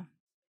 Yeah.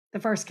 The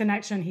first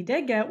connection he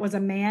did get was a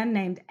man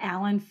named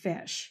Alan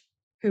Fish,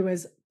 who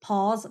was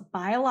Paul's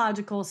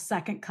biological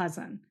second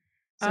cousin.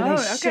 So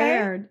they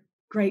shared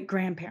great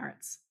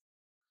grandparents.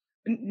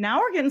 Now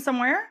we're getting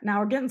somewhere.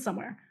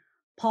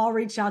 Paul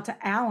reached out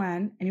to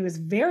Alan, and he was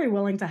very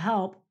willing to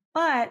help.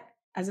 But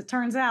as it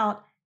turns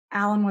out,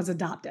 Alan was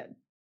adopted.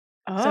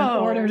 So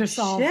in order to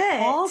solve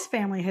Paul's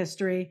family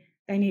history,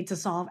 they need to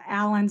solve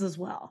Alan's as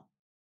well.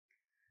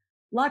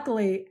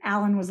 Luckily,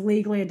 Alan was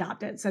legally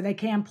adopted, so they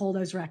can pull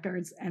those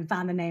records and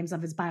find the names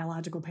of his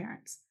biological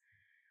parents.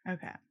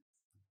 Okay.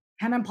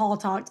 Him and Paul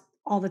talked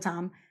all the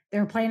time. They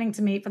were planning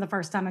to meet for the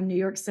first time in New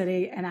York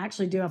City and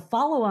actually do a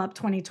follow-up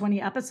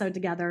 2020 episode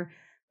together.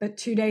 But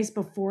 2 days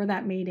before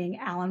that meeting,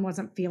 Alan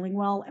wasn't feeling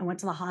well and went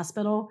to the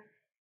hospital.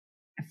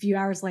 A few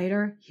hours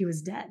later, he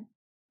was dead.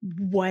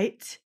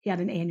 What? He had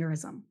an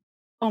aneurysm.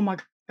 Oh my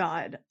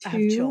God. I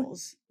have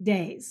chills. 2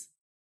 days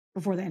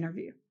before the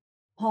interview.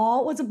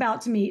 Paul was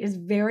about to meet his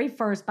very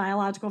first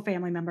biological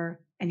family member,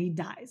 and he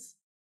dies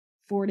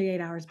 48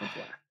 hours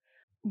before.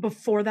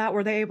 Before that,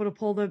 were they able to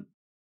pull the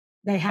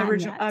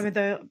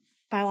the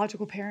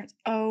biological parents?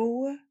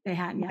 Oh, they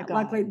hadn't yet. God.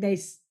 Luckily, they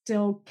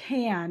still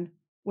can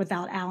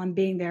without Alan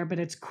being there, but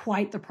it's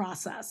quite the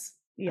process.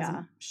 Yeah,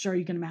 I'm sure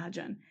you can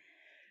imagine.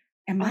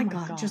 And my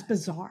God, just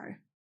bizarre.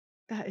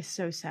 That is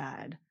so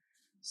sad.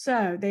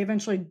 So they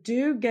eventually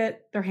do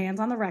get their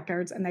hands on the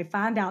records, and they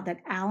find out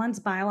that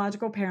Alan's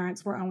biological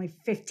parents were only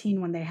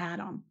 15 when they had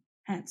him,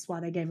 hence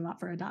why they gave him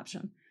up for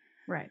adoption.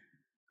 Right.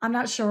 I'm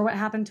not sure what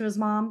happened to his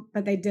mom,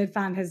 but they did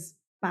find his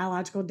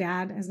biological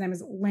dad. His name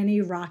is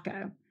Lenny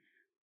Rocco,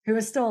 who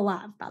is still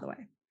alive, by the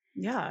way.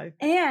 Yeah.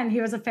 And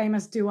he was a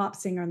famous doo-wop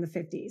singer in the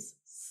 50s.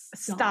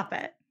 Stop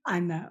it.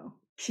 I know.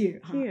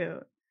 Cute, huh?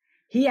 Cute.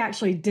 He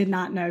actually did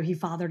not know he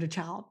fathered a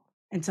child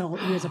until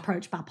he was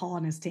approached by Paul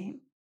and his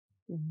team.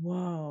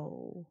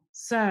 Whoa.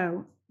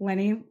 So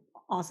Lenny,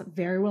 also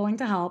very willing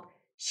to help,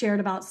 shared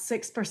about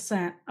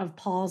 6% of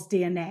Paul's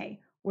DNA,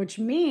 which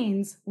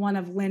means one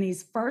of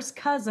Lenny's first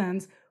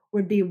cousins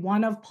would be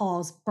one of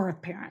Paul's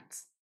birth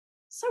parents.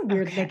 So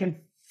weird they can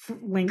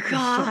link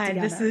God,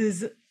 together. This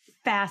is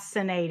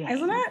fascinating.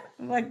 Isn't it?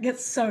 Like, get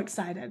so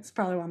excited. It's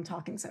probably why I'm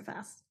talking so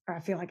fast, or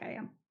I feel like I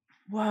am.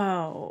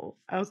 Whoa.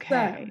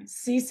 Okay.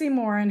 So Cece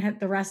Moore and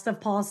the rest of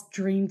Paul's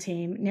dream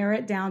team narrow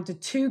it down to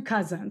 2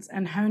 cousins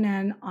and hone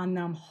in on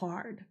them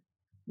hard.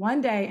 One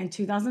day in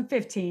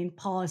 2015,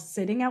 Paul is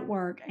sitting at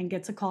work and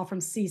gets a call from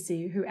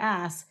Cece, who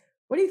asks,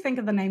 "What do you think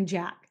of the name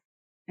Jack?"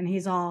 And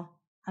he's all,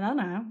 "I don't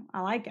know.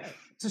 I like it.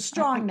 It's a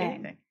strong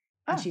name."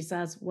 And she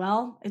says,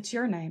 "Well, it's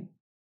your name."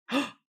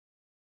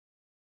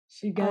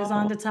 She goes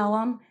on to tell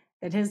him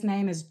that his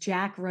name is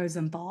Jack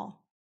Rosenthal.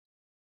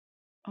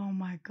 Oh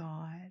my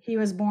God. He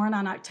was born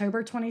on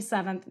October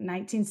 27th,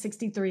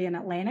 1963 in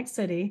Atlantic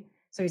City.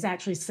 So he's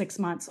actually 6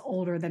 months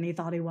older than he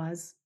thought he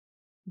was.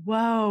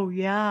 Whoa,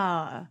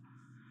 yeah.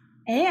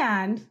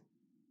 And,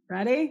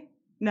 ready?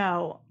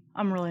 No,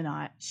 I'm really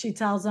not. She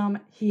tells him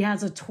he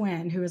has a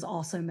twin who is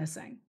also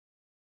missing.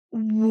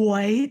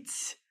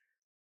 What?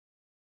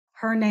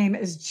 Her name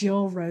is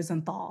Jill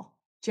Rosenthal.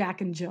 Jack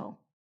and Jill.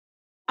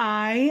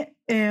 I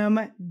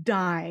am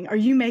dying. Are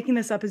you making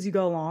this up as you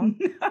go along?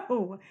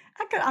 No,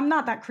 I'm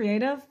not that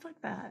creative.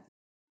 Fuck that.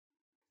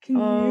 Can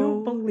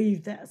you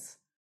believe this?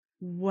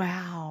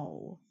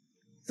 Wow.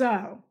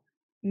 So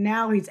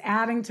now he's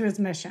adding to his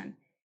mission.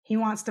 He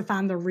wants to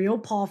find the real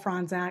Paul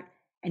Fronczak,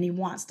 and he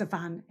wants to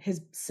find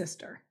his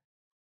sister.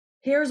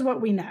 Here's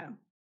what we know.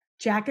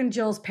 Jack and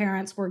Jill's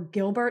parents were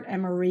Gilbert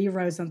and Marie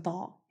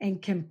Rosenthal,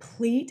 and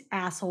complete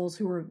assholes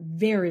who were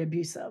very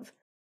abusive.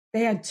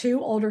 They had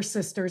 2 older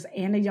sisters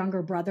and a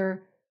younger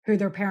brother who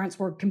their parents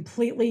were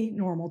completely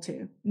normal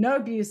to. No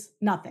abuse,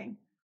 nothing.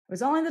 It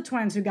was only the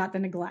twins who got the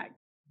neglect.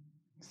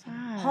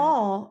 Sad.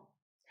 Paul,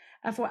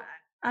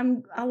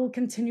 I will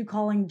continue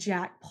calling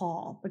Jack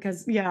Paul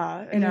because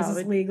it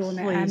is legal and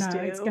I know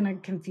it's going to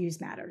confuse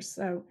matters.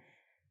 So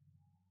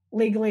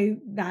legally,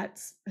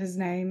 that's his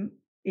name,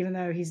 even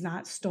though he's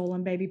not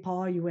stolen baby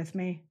Paul. Are you with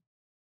me?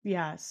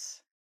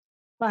 Yes.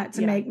 But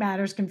to make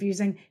matters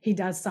confusing, he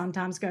does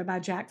sometimes go by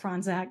Jack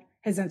Fronczak.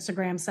 His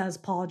Instagram says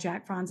Paul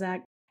Jack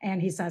Fronczak,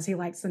 and he says he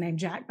likes the name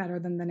Jack better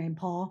than the name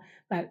Paul.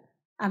 But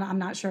I'm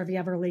not sure if he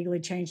ever legally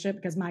changed it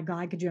because, my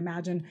God, could you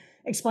imagine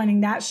explaining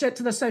that shit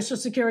to the Social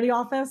Security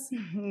office?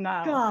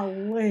 No.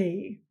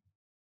 Golly.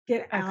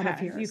 Get out of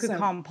here. You could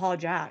call him Paul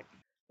Jack.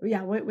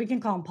 Yeah, we can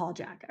call him Paul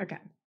Jack. Okay.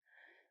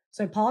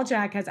 So Paul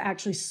Jack has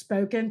actually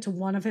spoken to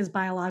one of his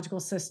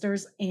biological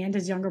sisters and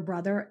his younger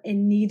brother,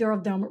 and neither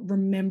of them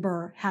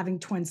remember having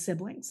twin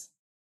siblings.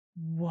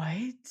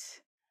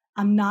 What?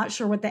 I'm not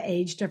sure what the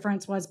age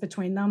difference was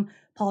between them.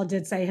 Paul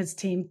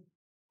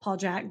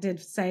Jack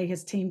did say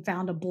his team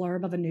found a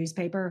blurb of a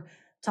newspaper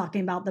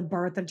talking about the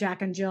birth of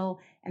Jack and Jill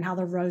and how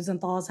the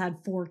Rosenthals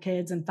had 4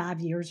 kids in 5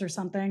 years or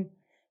something.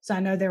 So I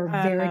know they were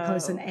very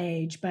close in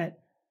age, but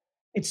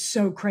it's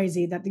so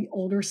crazy that the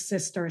older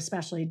sister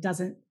especially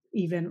doesn't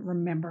even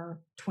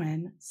remember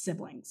twin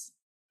siblings.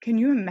 Can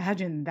you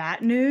imagine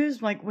that news?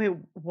 Like, wait,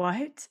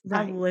 what?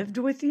 Right. I lived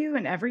with you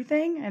and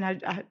everything, and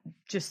I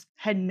just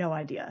had no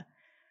idea.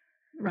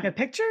 Right. No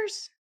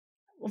pictures?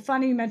 Well,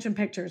 funny you mentioned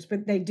pictures,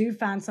 but they do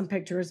find some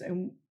pictures,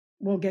 and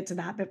we'll get to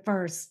that. But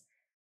first,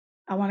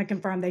 I want to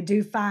confirm they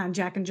do find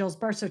Jack and Jill's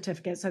birth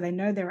certificate, so they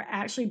know they were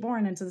actually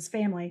born into this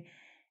family.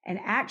 And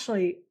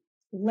actually,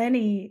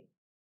 Lenny,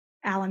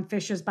 Alan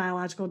Fisher's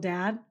biological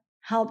dad,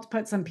 helped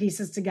put some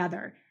pieces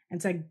together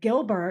and said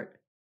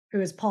Gilbert,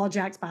 who is Paul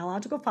Jack's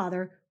biological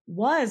father,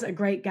 was a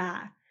great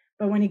guy.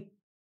 But when he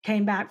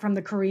came back from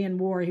the Korean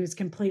War, he was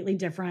completely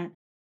different.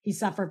 He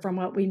suffered from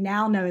what we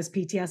now know as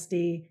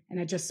PTSD, and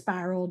it just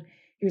spiraled.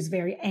 He was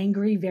very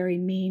angry, very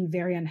mean,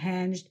 very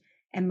unhinged.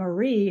 And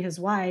Marie, his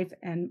wife,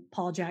 and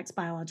Paul Jack's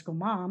biological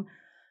mom,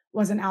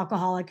 was an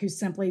alcoholic who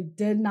simply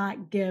did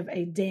not give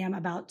a damn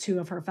about 2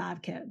 of her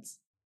 5 kids.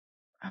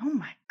 Oh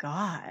my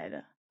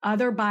God.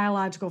 Other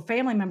biological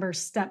family members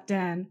stepped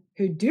in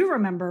who do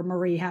remember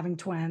Marie having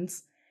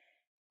twins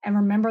and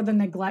remember the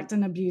neglect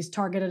and abuse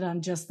targeted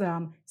on just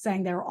them,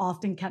 saying they were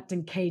often kept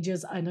in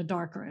cages in a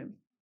dark room.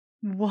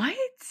 What?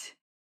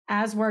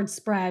 As word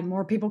spread,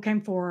 more people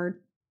came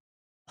forward.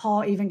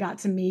 Paul even got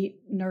to meet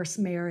Nurse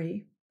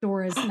Mary,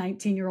 Dora's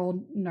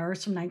 19-year-old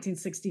nurse from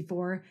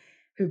 1964,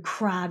 who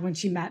cried when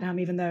she met him,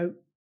 even though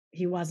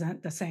he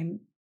wasn't the same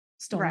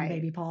stolen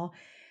baby Paul.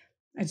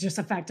 It's just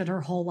affected her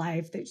whole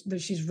life,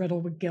 that she's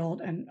riddled with guilt.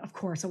 And of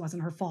course, it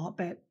wasn't her fault.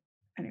 But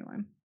anyway.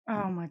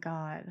 Oh, my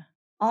God.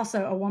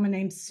 Also, a woman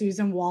named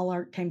Susan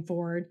Waller came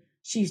forward.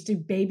 She used to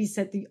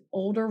babysit the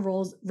older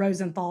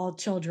Rosenthal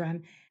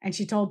children. And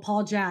she told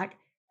Paul Jack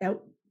that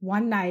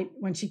one night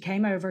when she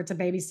came over to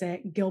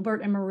babysit,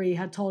 Gilbert and Marie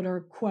had told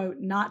her,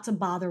 quote, not to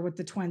bother with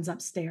the twins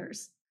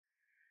upstairs.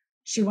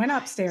 She went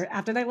upstairs.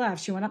 After they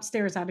left, she went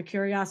upstairs out of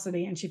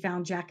curiosity, and she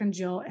found Jack and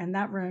Jill in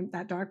that room,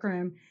 that dark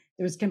room.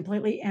 It was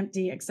completely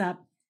empty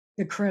except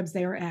the cribs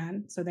they were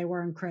in. So they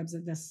were in cribs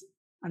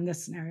on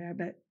this scenario,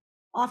 but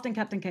often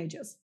kept in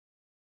cages.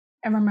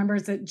 And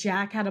remembers that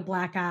Jack had a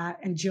black eye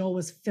and Jill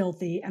was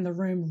filthy, and the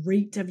room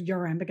reeked of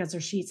urine because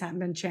their sheets hadn't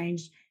been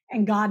changed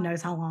and God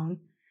knows how long.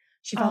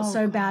 She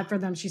felt bad for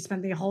them. She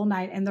spent the whole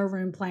night in their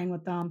room playing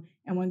with them.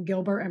 And when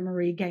Gilbert and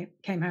Marie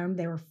came home,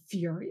 they were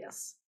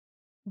furious.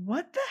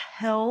 What the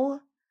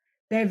hell?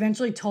 They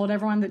eventually told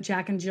everyone that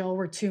Jack and Jill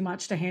were too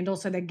much to handle,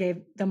 so they gave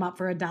them up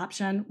for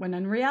adoption, when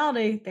in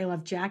reality, they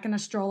left Jack in a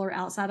stroller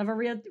outside of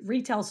a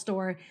retail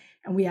store,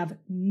 and we have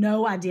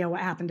no idea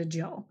what happened to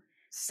Jill.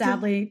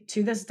 Sadly,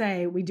 to this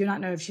day, we do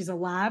not know if she's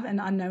alive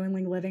and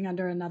unknowingly living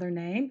under another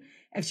name,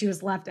 if she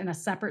was left in a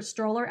separate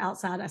stroller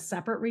outside a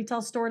separate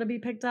retail store to be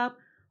picked up,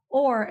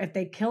 or if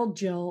they killed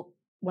Jill,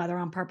 whether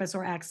on purpose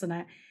or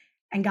accident,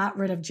 and got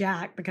rid of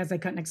Jack because they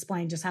couldn't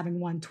explain just having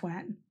one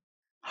twin.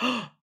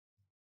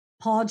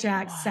 Paul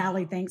Jack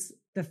sadly thinks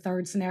the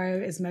third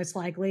scenario is most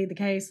likely the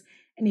case,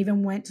 and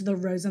even went to the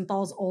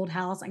Rosenthal's old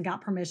house and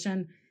got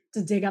permission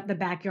to dig up the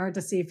backyard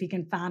to see if he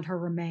can find her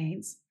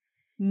remains.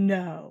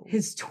 No.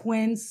 His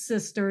twin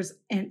sister's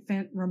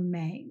infant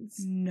remains.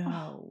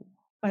 No.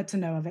 But to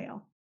no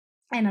avail.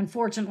 And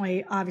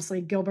unfortunately, obviously,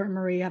 Gilbert and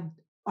Marie have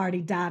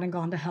already died and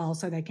gone to hell,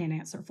 so they can't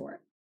answer for it.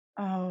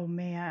 Oh,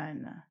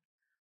 man.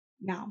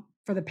 Now,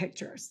 for the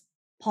pictures.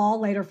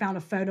 Paul later found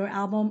a photo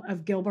album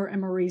of Gilbert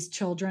and Marie's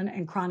children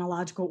in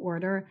chronological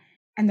order,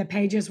 and the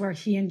pages where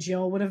he and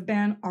Jill would have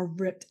been are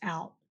ripped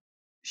out.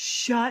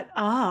 Shut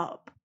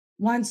up.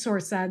 One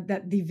source said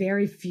that the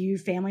very few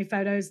family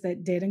photos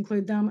that did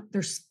include them,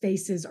 their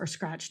faces are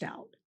scratched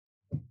out.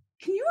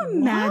 Can you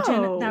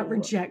imagine that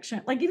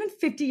rejection? Like, even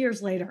 50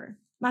 years later,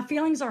 my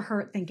feelings are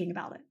hurt thinking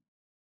about it.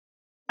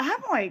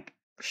 I'm like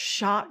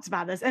shocked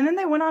by this. And then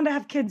they went on to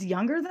have kids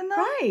younger than them?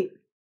 Right.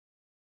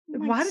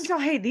 Why did y'all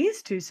hate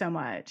these two so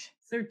much?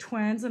 They're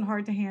twins and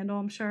hard to handle,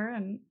 I'm sure.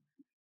 And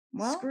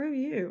well, screw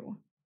you.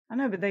 I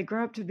know, but they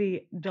grow up to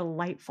be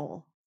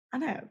delightful. I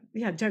know.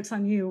 Yeah, joke's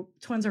on you.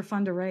 Twins are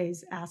fun to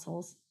raise,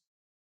 assholes.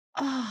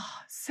 Oh,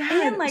 sad.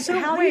 And like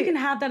you can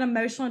have that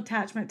emotional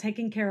attachment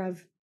taking care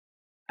of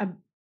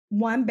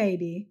one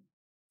baby,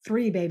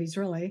 3 babies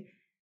really,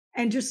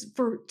 and just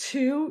for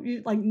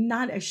 2, like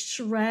not a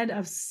shred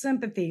of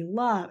sympathy,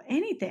 love,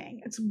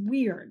 anything. It's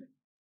weird.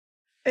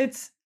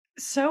 It's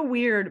so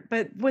weird.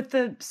 But with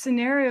the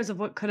scenarios of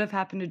what could have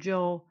happened to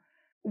Jill,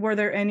 were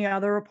there any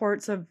other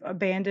reports of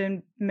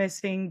abandoned,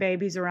 missing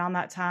babies around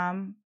that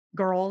time?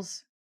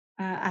 Girls?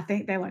 I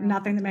think they were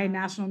nothing that made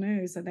national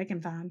news that they can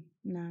find.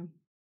 No.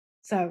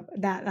 So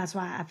that's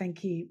why I think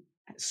he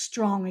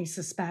strongly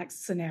suspects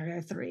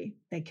scenario 3.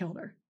 They killed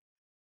her.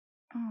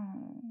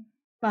 Oh.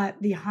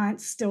 But the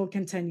hunt still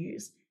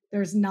continues.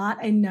 There's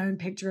not a known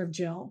picture of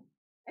Jill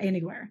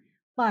anywhere.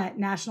 But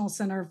National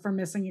Center for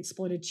Missing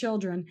Exploited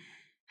Children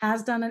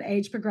has done an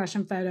age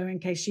progression photo in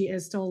case she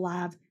is still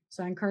alive.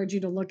 So I encourage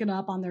you to look it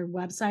up on their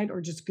website or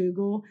just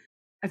Google.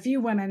 A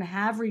few women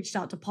have reached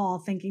out to Paul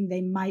thinking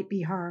they might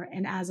be her.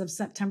 And as of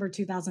September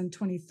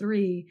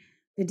 2023,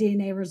 the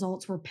DNA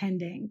results were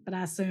pending. But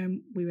I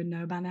assume we would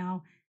know by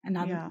now. And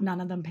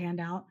none of them panned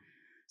out.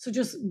 So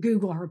just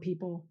Google her,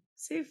 people.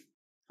 See if,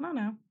 I don't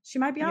know. She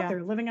might be out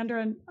there living under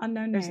an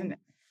unknown name. There's an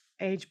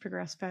age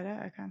progressed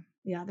photo. Okay.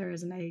 Yeah, there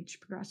is an age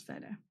progressed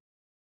photo.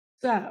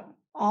 So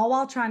all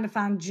while trying to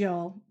find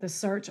Jill, the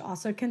search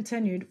also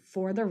continued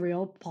for the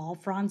real Paul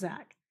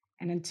Fronczak.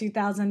 And in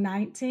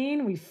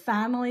 2019, we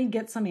finally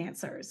get some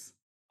answers.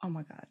 Oh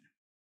my God.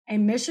 A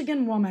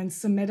Michigan woman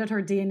submitted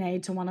her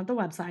DNA to one of the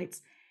websites,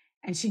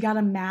 and she got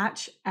a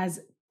match as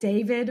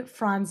David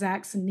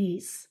Fronczak's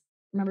niece.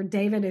 Remember,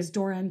 David is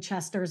Dora and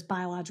Chester's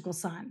biological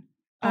son,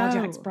 Paul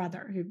Jack's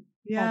brother, who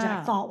Paul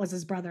Jack thought was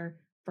his brother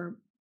for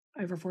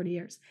over 40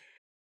 years.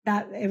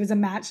 That it was a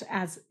match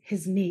as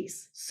his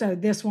niece. So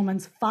this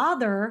woman's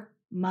father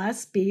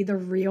must be the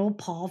real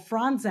Paul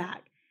Fronczak.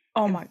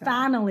 Oh my God.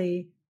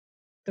 Finally,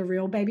 the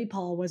real baby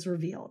Paul was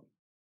revealed.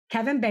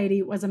 Kevin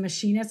Beatty was a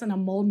machinist and a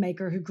mold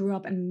maker who grew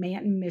up in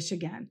Manton,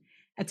 Michigan,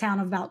 a town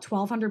of about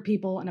 1,200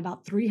 people and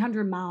about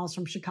 300 miles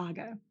from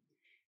Chicago.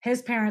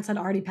 His parents had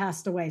already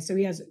passed away, so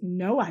he has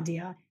no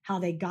idea how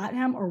they got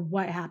him or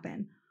what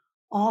happened.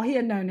 All he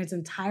had known his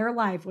entire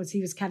life was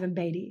he was Kevin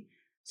Beatty.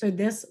 So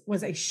this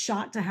was a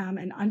shock to him,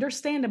 and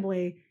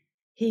understandably,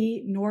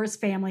 he nor his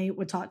family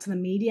would talk to the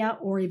media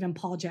or even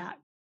Paul Jack.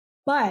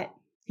 But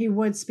he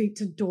would speak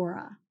to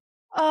Dora.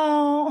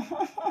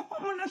 Oh,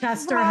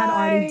 Chester had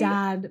already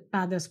died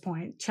by this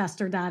point.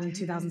 Chester died in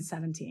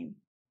 2017.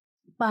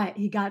 But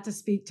he got to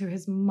speak to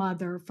his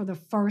mother for the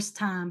first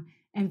time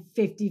in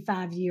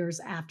 55 years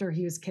after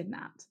he was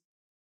kidnapped.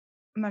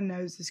 My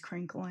nose is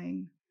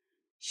crinkling.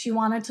 She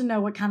wanted to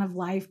know what kind of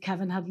life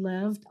Kevin had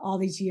lived all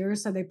these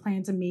years, so they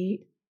planned to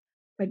meet.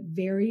 But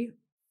very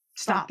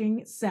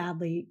fucking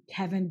sadly,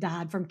 Kevin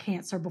died from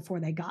cancer before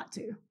they got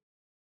to.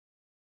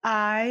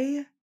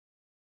 I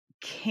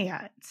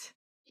can't.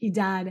 He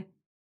died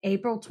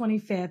April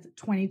 25th,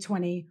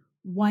 2020,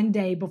 one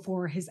day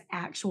before his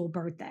actual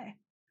birthday.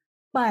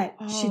 But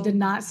she did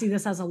not see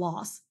this as a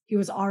loss. He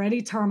was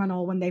already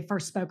terminal when they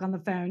first spoke on the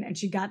phone, and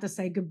she got to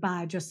say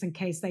goodbye just in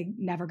case they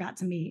never got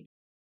to meet.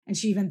 And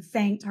she even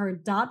thanked her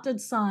adopted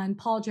son,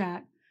 Paul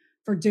Jack,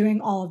 for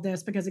doing all of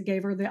this because it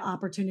gave her the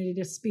opportunity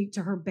to speak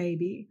to her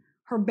baby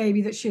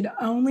that she had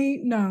only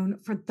known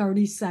for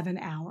 37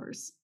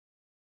 hours.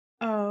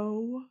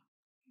 Oh.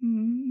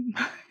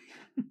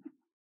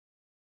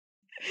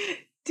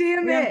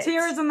 Damn we it. have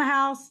tears in the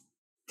house.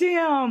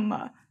 Damn.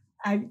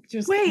 I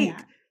just Wait.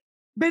 can't.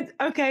 But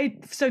okay,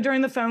 so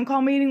during the phone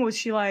call meeting, was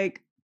she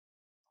like,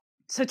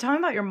 so tell me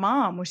about your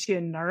mom. Was she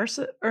a nurse?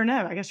 Or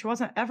no, I guess she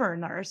wasn't ever a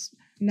nurse.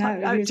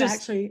 No,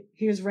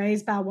 he was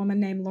raised by a woman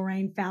named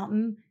Lorraine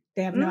Fountain.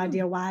 They have no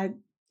idea why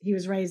he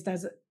was raised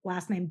as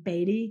last name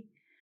Beatty.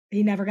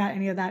 He never got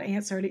any of that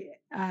answered.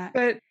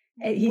 But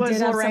he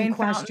did have some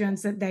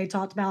questions that they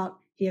talked about.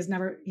 He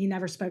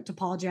never spoke to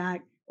Paul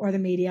Jack or the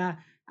media.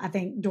 I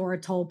think Dora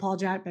told Paul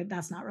Jack, but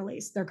that's not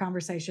released. Their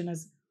conversation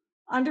is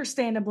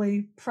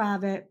understandably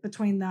private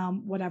between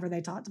them, whatever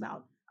they talked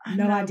about.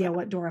 No idea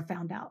what Dora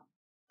found out.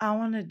 I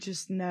want to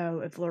just know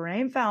if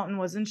Lorraine Fountain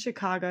was in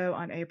Chicago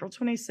on April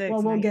 26th,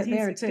 well, we'll get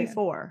there too.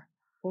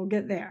 We'll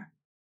get there.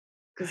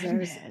 Because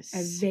there's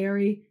a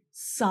very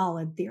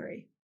solid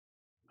theory.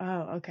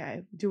 Oh,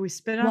 okay. Do we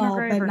spit on her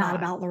grave or not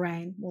about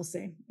Lorraine? We'll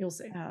see. You'll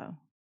see. Oh.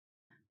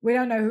 We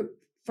don't know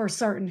for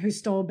certain who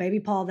stole baby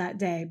Paul that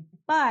day,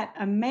 but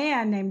a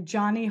man named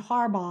Johnny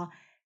Harbaugh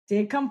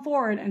did come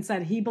forward and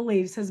said he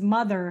believes his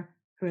mother,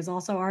 who is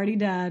also already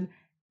dead,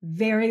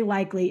 very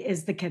likely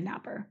is the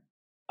kidnapper.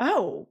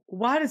 Oh,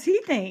 why does he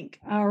think?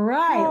 All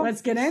right,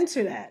 let's get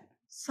into it.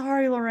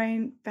 Sorry,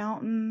 Lorraine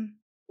Fountain.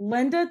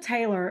 Linda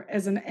Taylor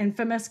is an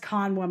infamous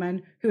con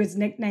woman who is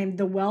nicknamed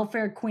the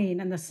Welfare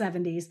Queen in the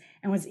 70s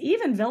and was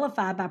even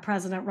vilified by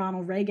President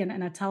Ronald Reagan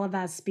in a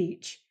televised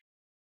speech.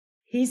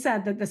 He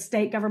said that the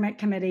state government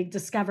committee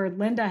discovered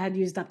Linda had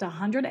used up to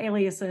 100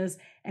 aliases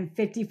and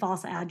 50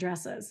 false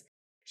addresses.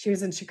 She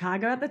was in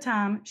Chicago at the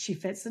time. She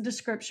fits the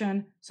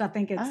description, so I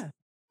think it's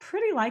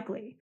pretty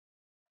likely.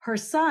 Her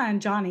son,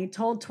 Johnny,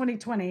 told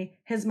 2020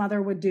 his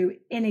mother would do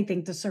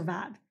anything to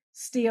survive.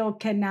 Steal,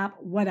 kidnap,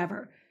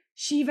 whatever.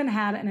 She even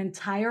had an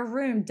entire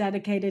room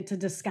dedicated to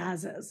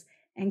disguises,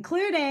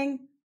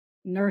 including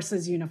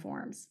nurses'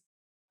 uniforms.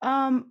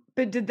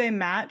 But did they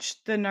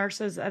match the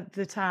nurses at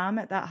the time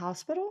at that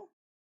hospital?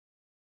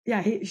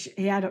 Yeah,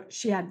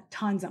 she had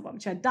tons of them.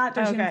 She had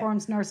doctors'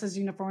 uniforms, nurses'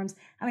 uniforms.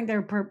 I think they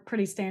were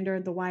pretty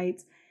standard, the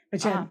whites,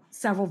 but she had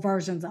several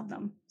versions of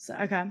them.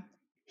 So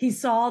he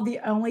saw the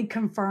only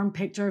confirmed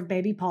picture of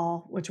baby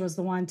Paul, which was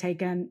the one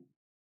taken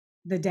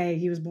the day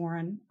he was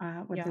born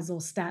with his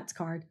little stats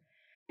card.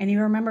 And he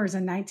remembers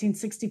in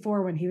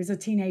 1964 when he was a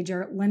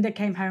teenager, Linda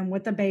came home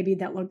with a baby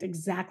that looked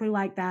exactly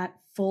like that,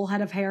 full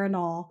head of hair and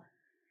all.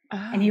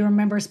 And he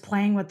remembers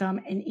playing with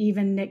them and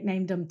even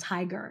nicknamed him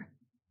Tiger.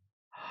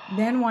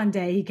 Then one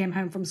day he came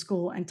home from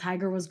school and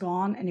Tiger was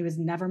gone and he was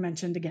never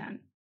mentioned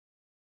again.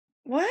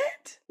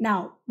 What?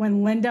 Now,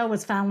 when Linda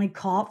was finally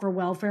caught for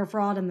welfare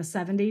fraud in the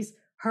 70s,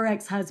 her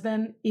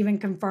ex-husband even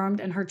confirmed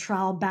in her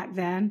trial back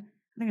then,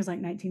 I think it was like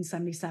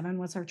 1977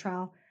 was her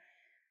trial,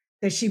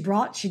 that she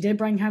did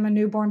bring home a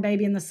newborn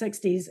baby in the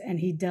 60s and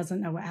he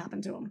doesn't know what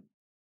happened to him.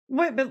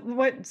 Wait, but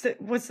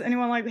what's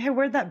anyone like, hey,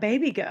 where'd that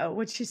baby go?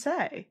 What'd she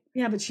say?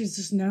 Yeah, but she's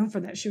just known for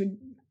that. She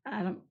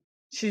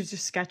was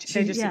just sketchy.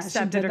 They just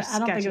accepted her sketchiness. I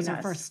don't think it was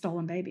her first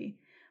stolen baby.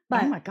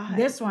 But oh my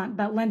God.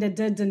 But Linda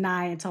did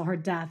deny until her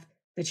death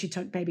that she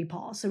took baby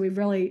Paul. So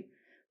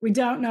we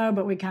don't know,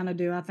 but we kind of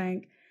do, I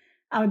think.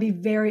 I would be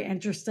very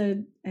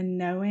interested in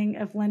knowing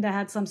if Linda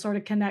had some sort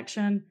of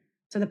connection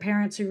to the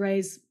parents who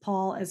raised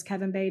Paul as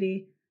Kevin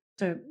Beatty,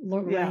 to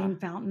Lorraine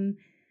Fountain.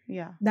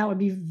 Yeah. That would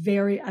be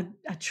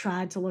I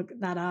tried to look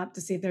that up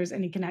to see if there's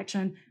any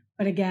connection.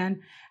 But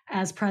again,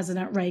 as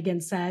President Reagan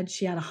said,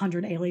 she had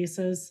 100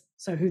 aliases.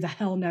 So who the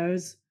hell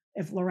knows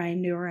if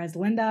Lorraine knew her as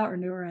Linda or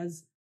knew her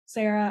as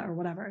Sarah or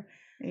whatever.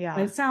 Yeah.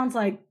 But it sounds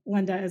like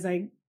Linda is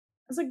a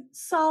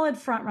solid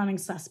front-running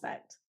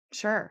suspect.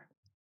 Sure.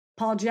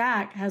 Paul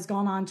Jack has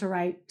gone on to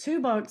write 2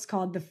 books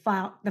called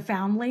The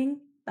Foundling.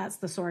 That's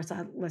the source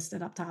I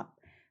listed up top.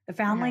 The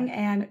Foundling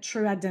and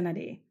True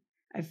Identity.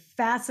 A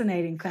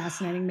fascinating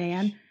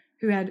man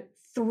who had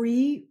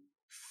 3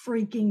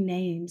 freaking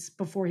names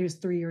before he was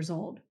 3 years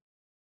old.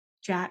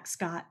 Jack,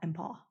 Scott, and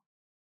Paul.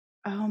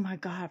 Oh my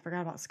God, I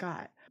forgot about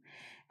Scott.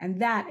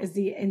 And that is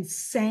the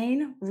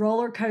insane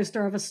roller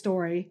coaster of a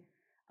story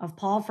of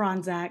Paul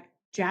Fronczak,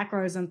 Jack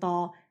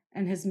Rosenthal,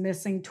 and his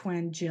missing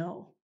twin,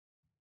 Jill.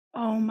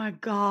 Oh my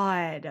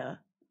God.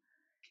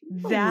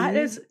 That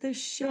is the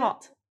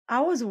shit. I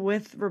was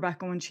with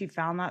Rebecca when she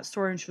found that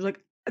story and she was like,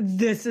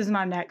 this is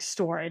my next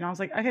story. And I was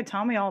like, okay,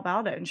 tell me all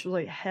about it. And she was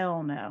like,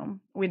 hell no.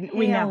 We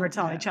never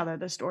tell each other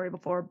this story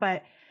before,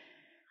 but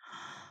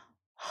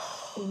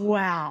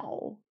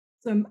wow.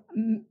 Some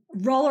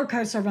roller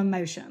coaster of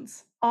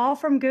emotions. All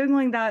from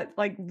Googling that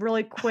like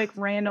really quick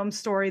random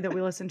story that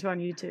we listened to on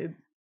YouTube.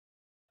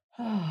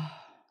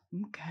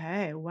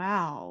 Okay,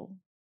 wow.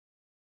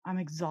 I'm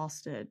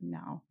exhausted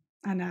now.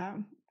 I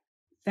know.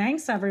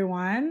 Thanks,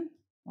 everyone.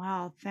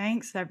 Wow,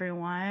 thanks,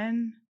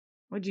 everyone.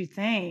 What'd you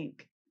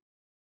think?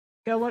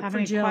 Go look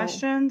for Jill.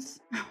 Questions?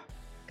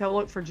 Go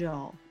look for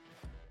Jill.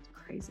 It's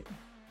crazy.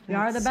 We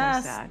are the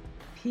best.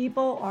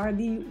 People are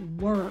the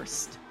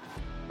worst.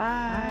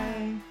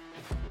 Bye.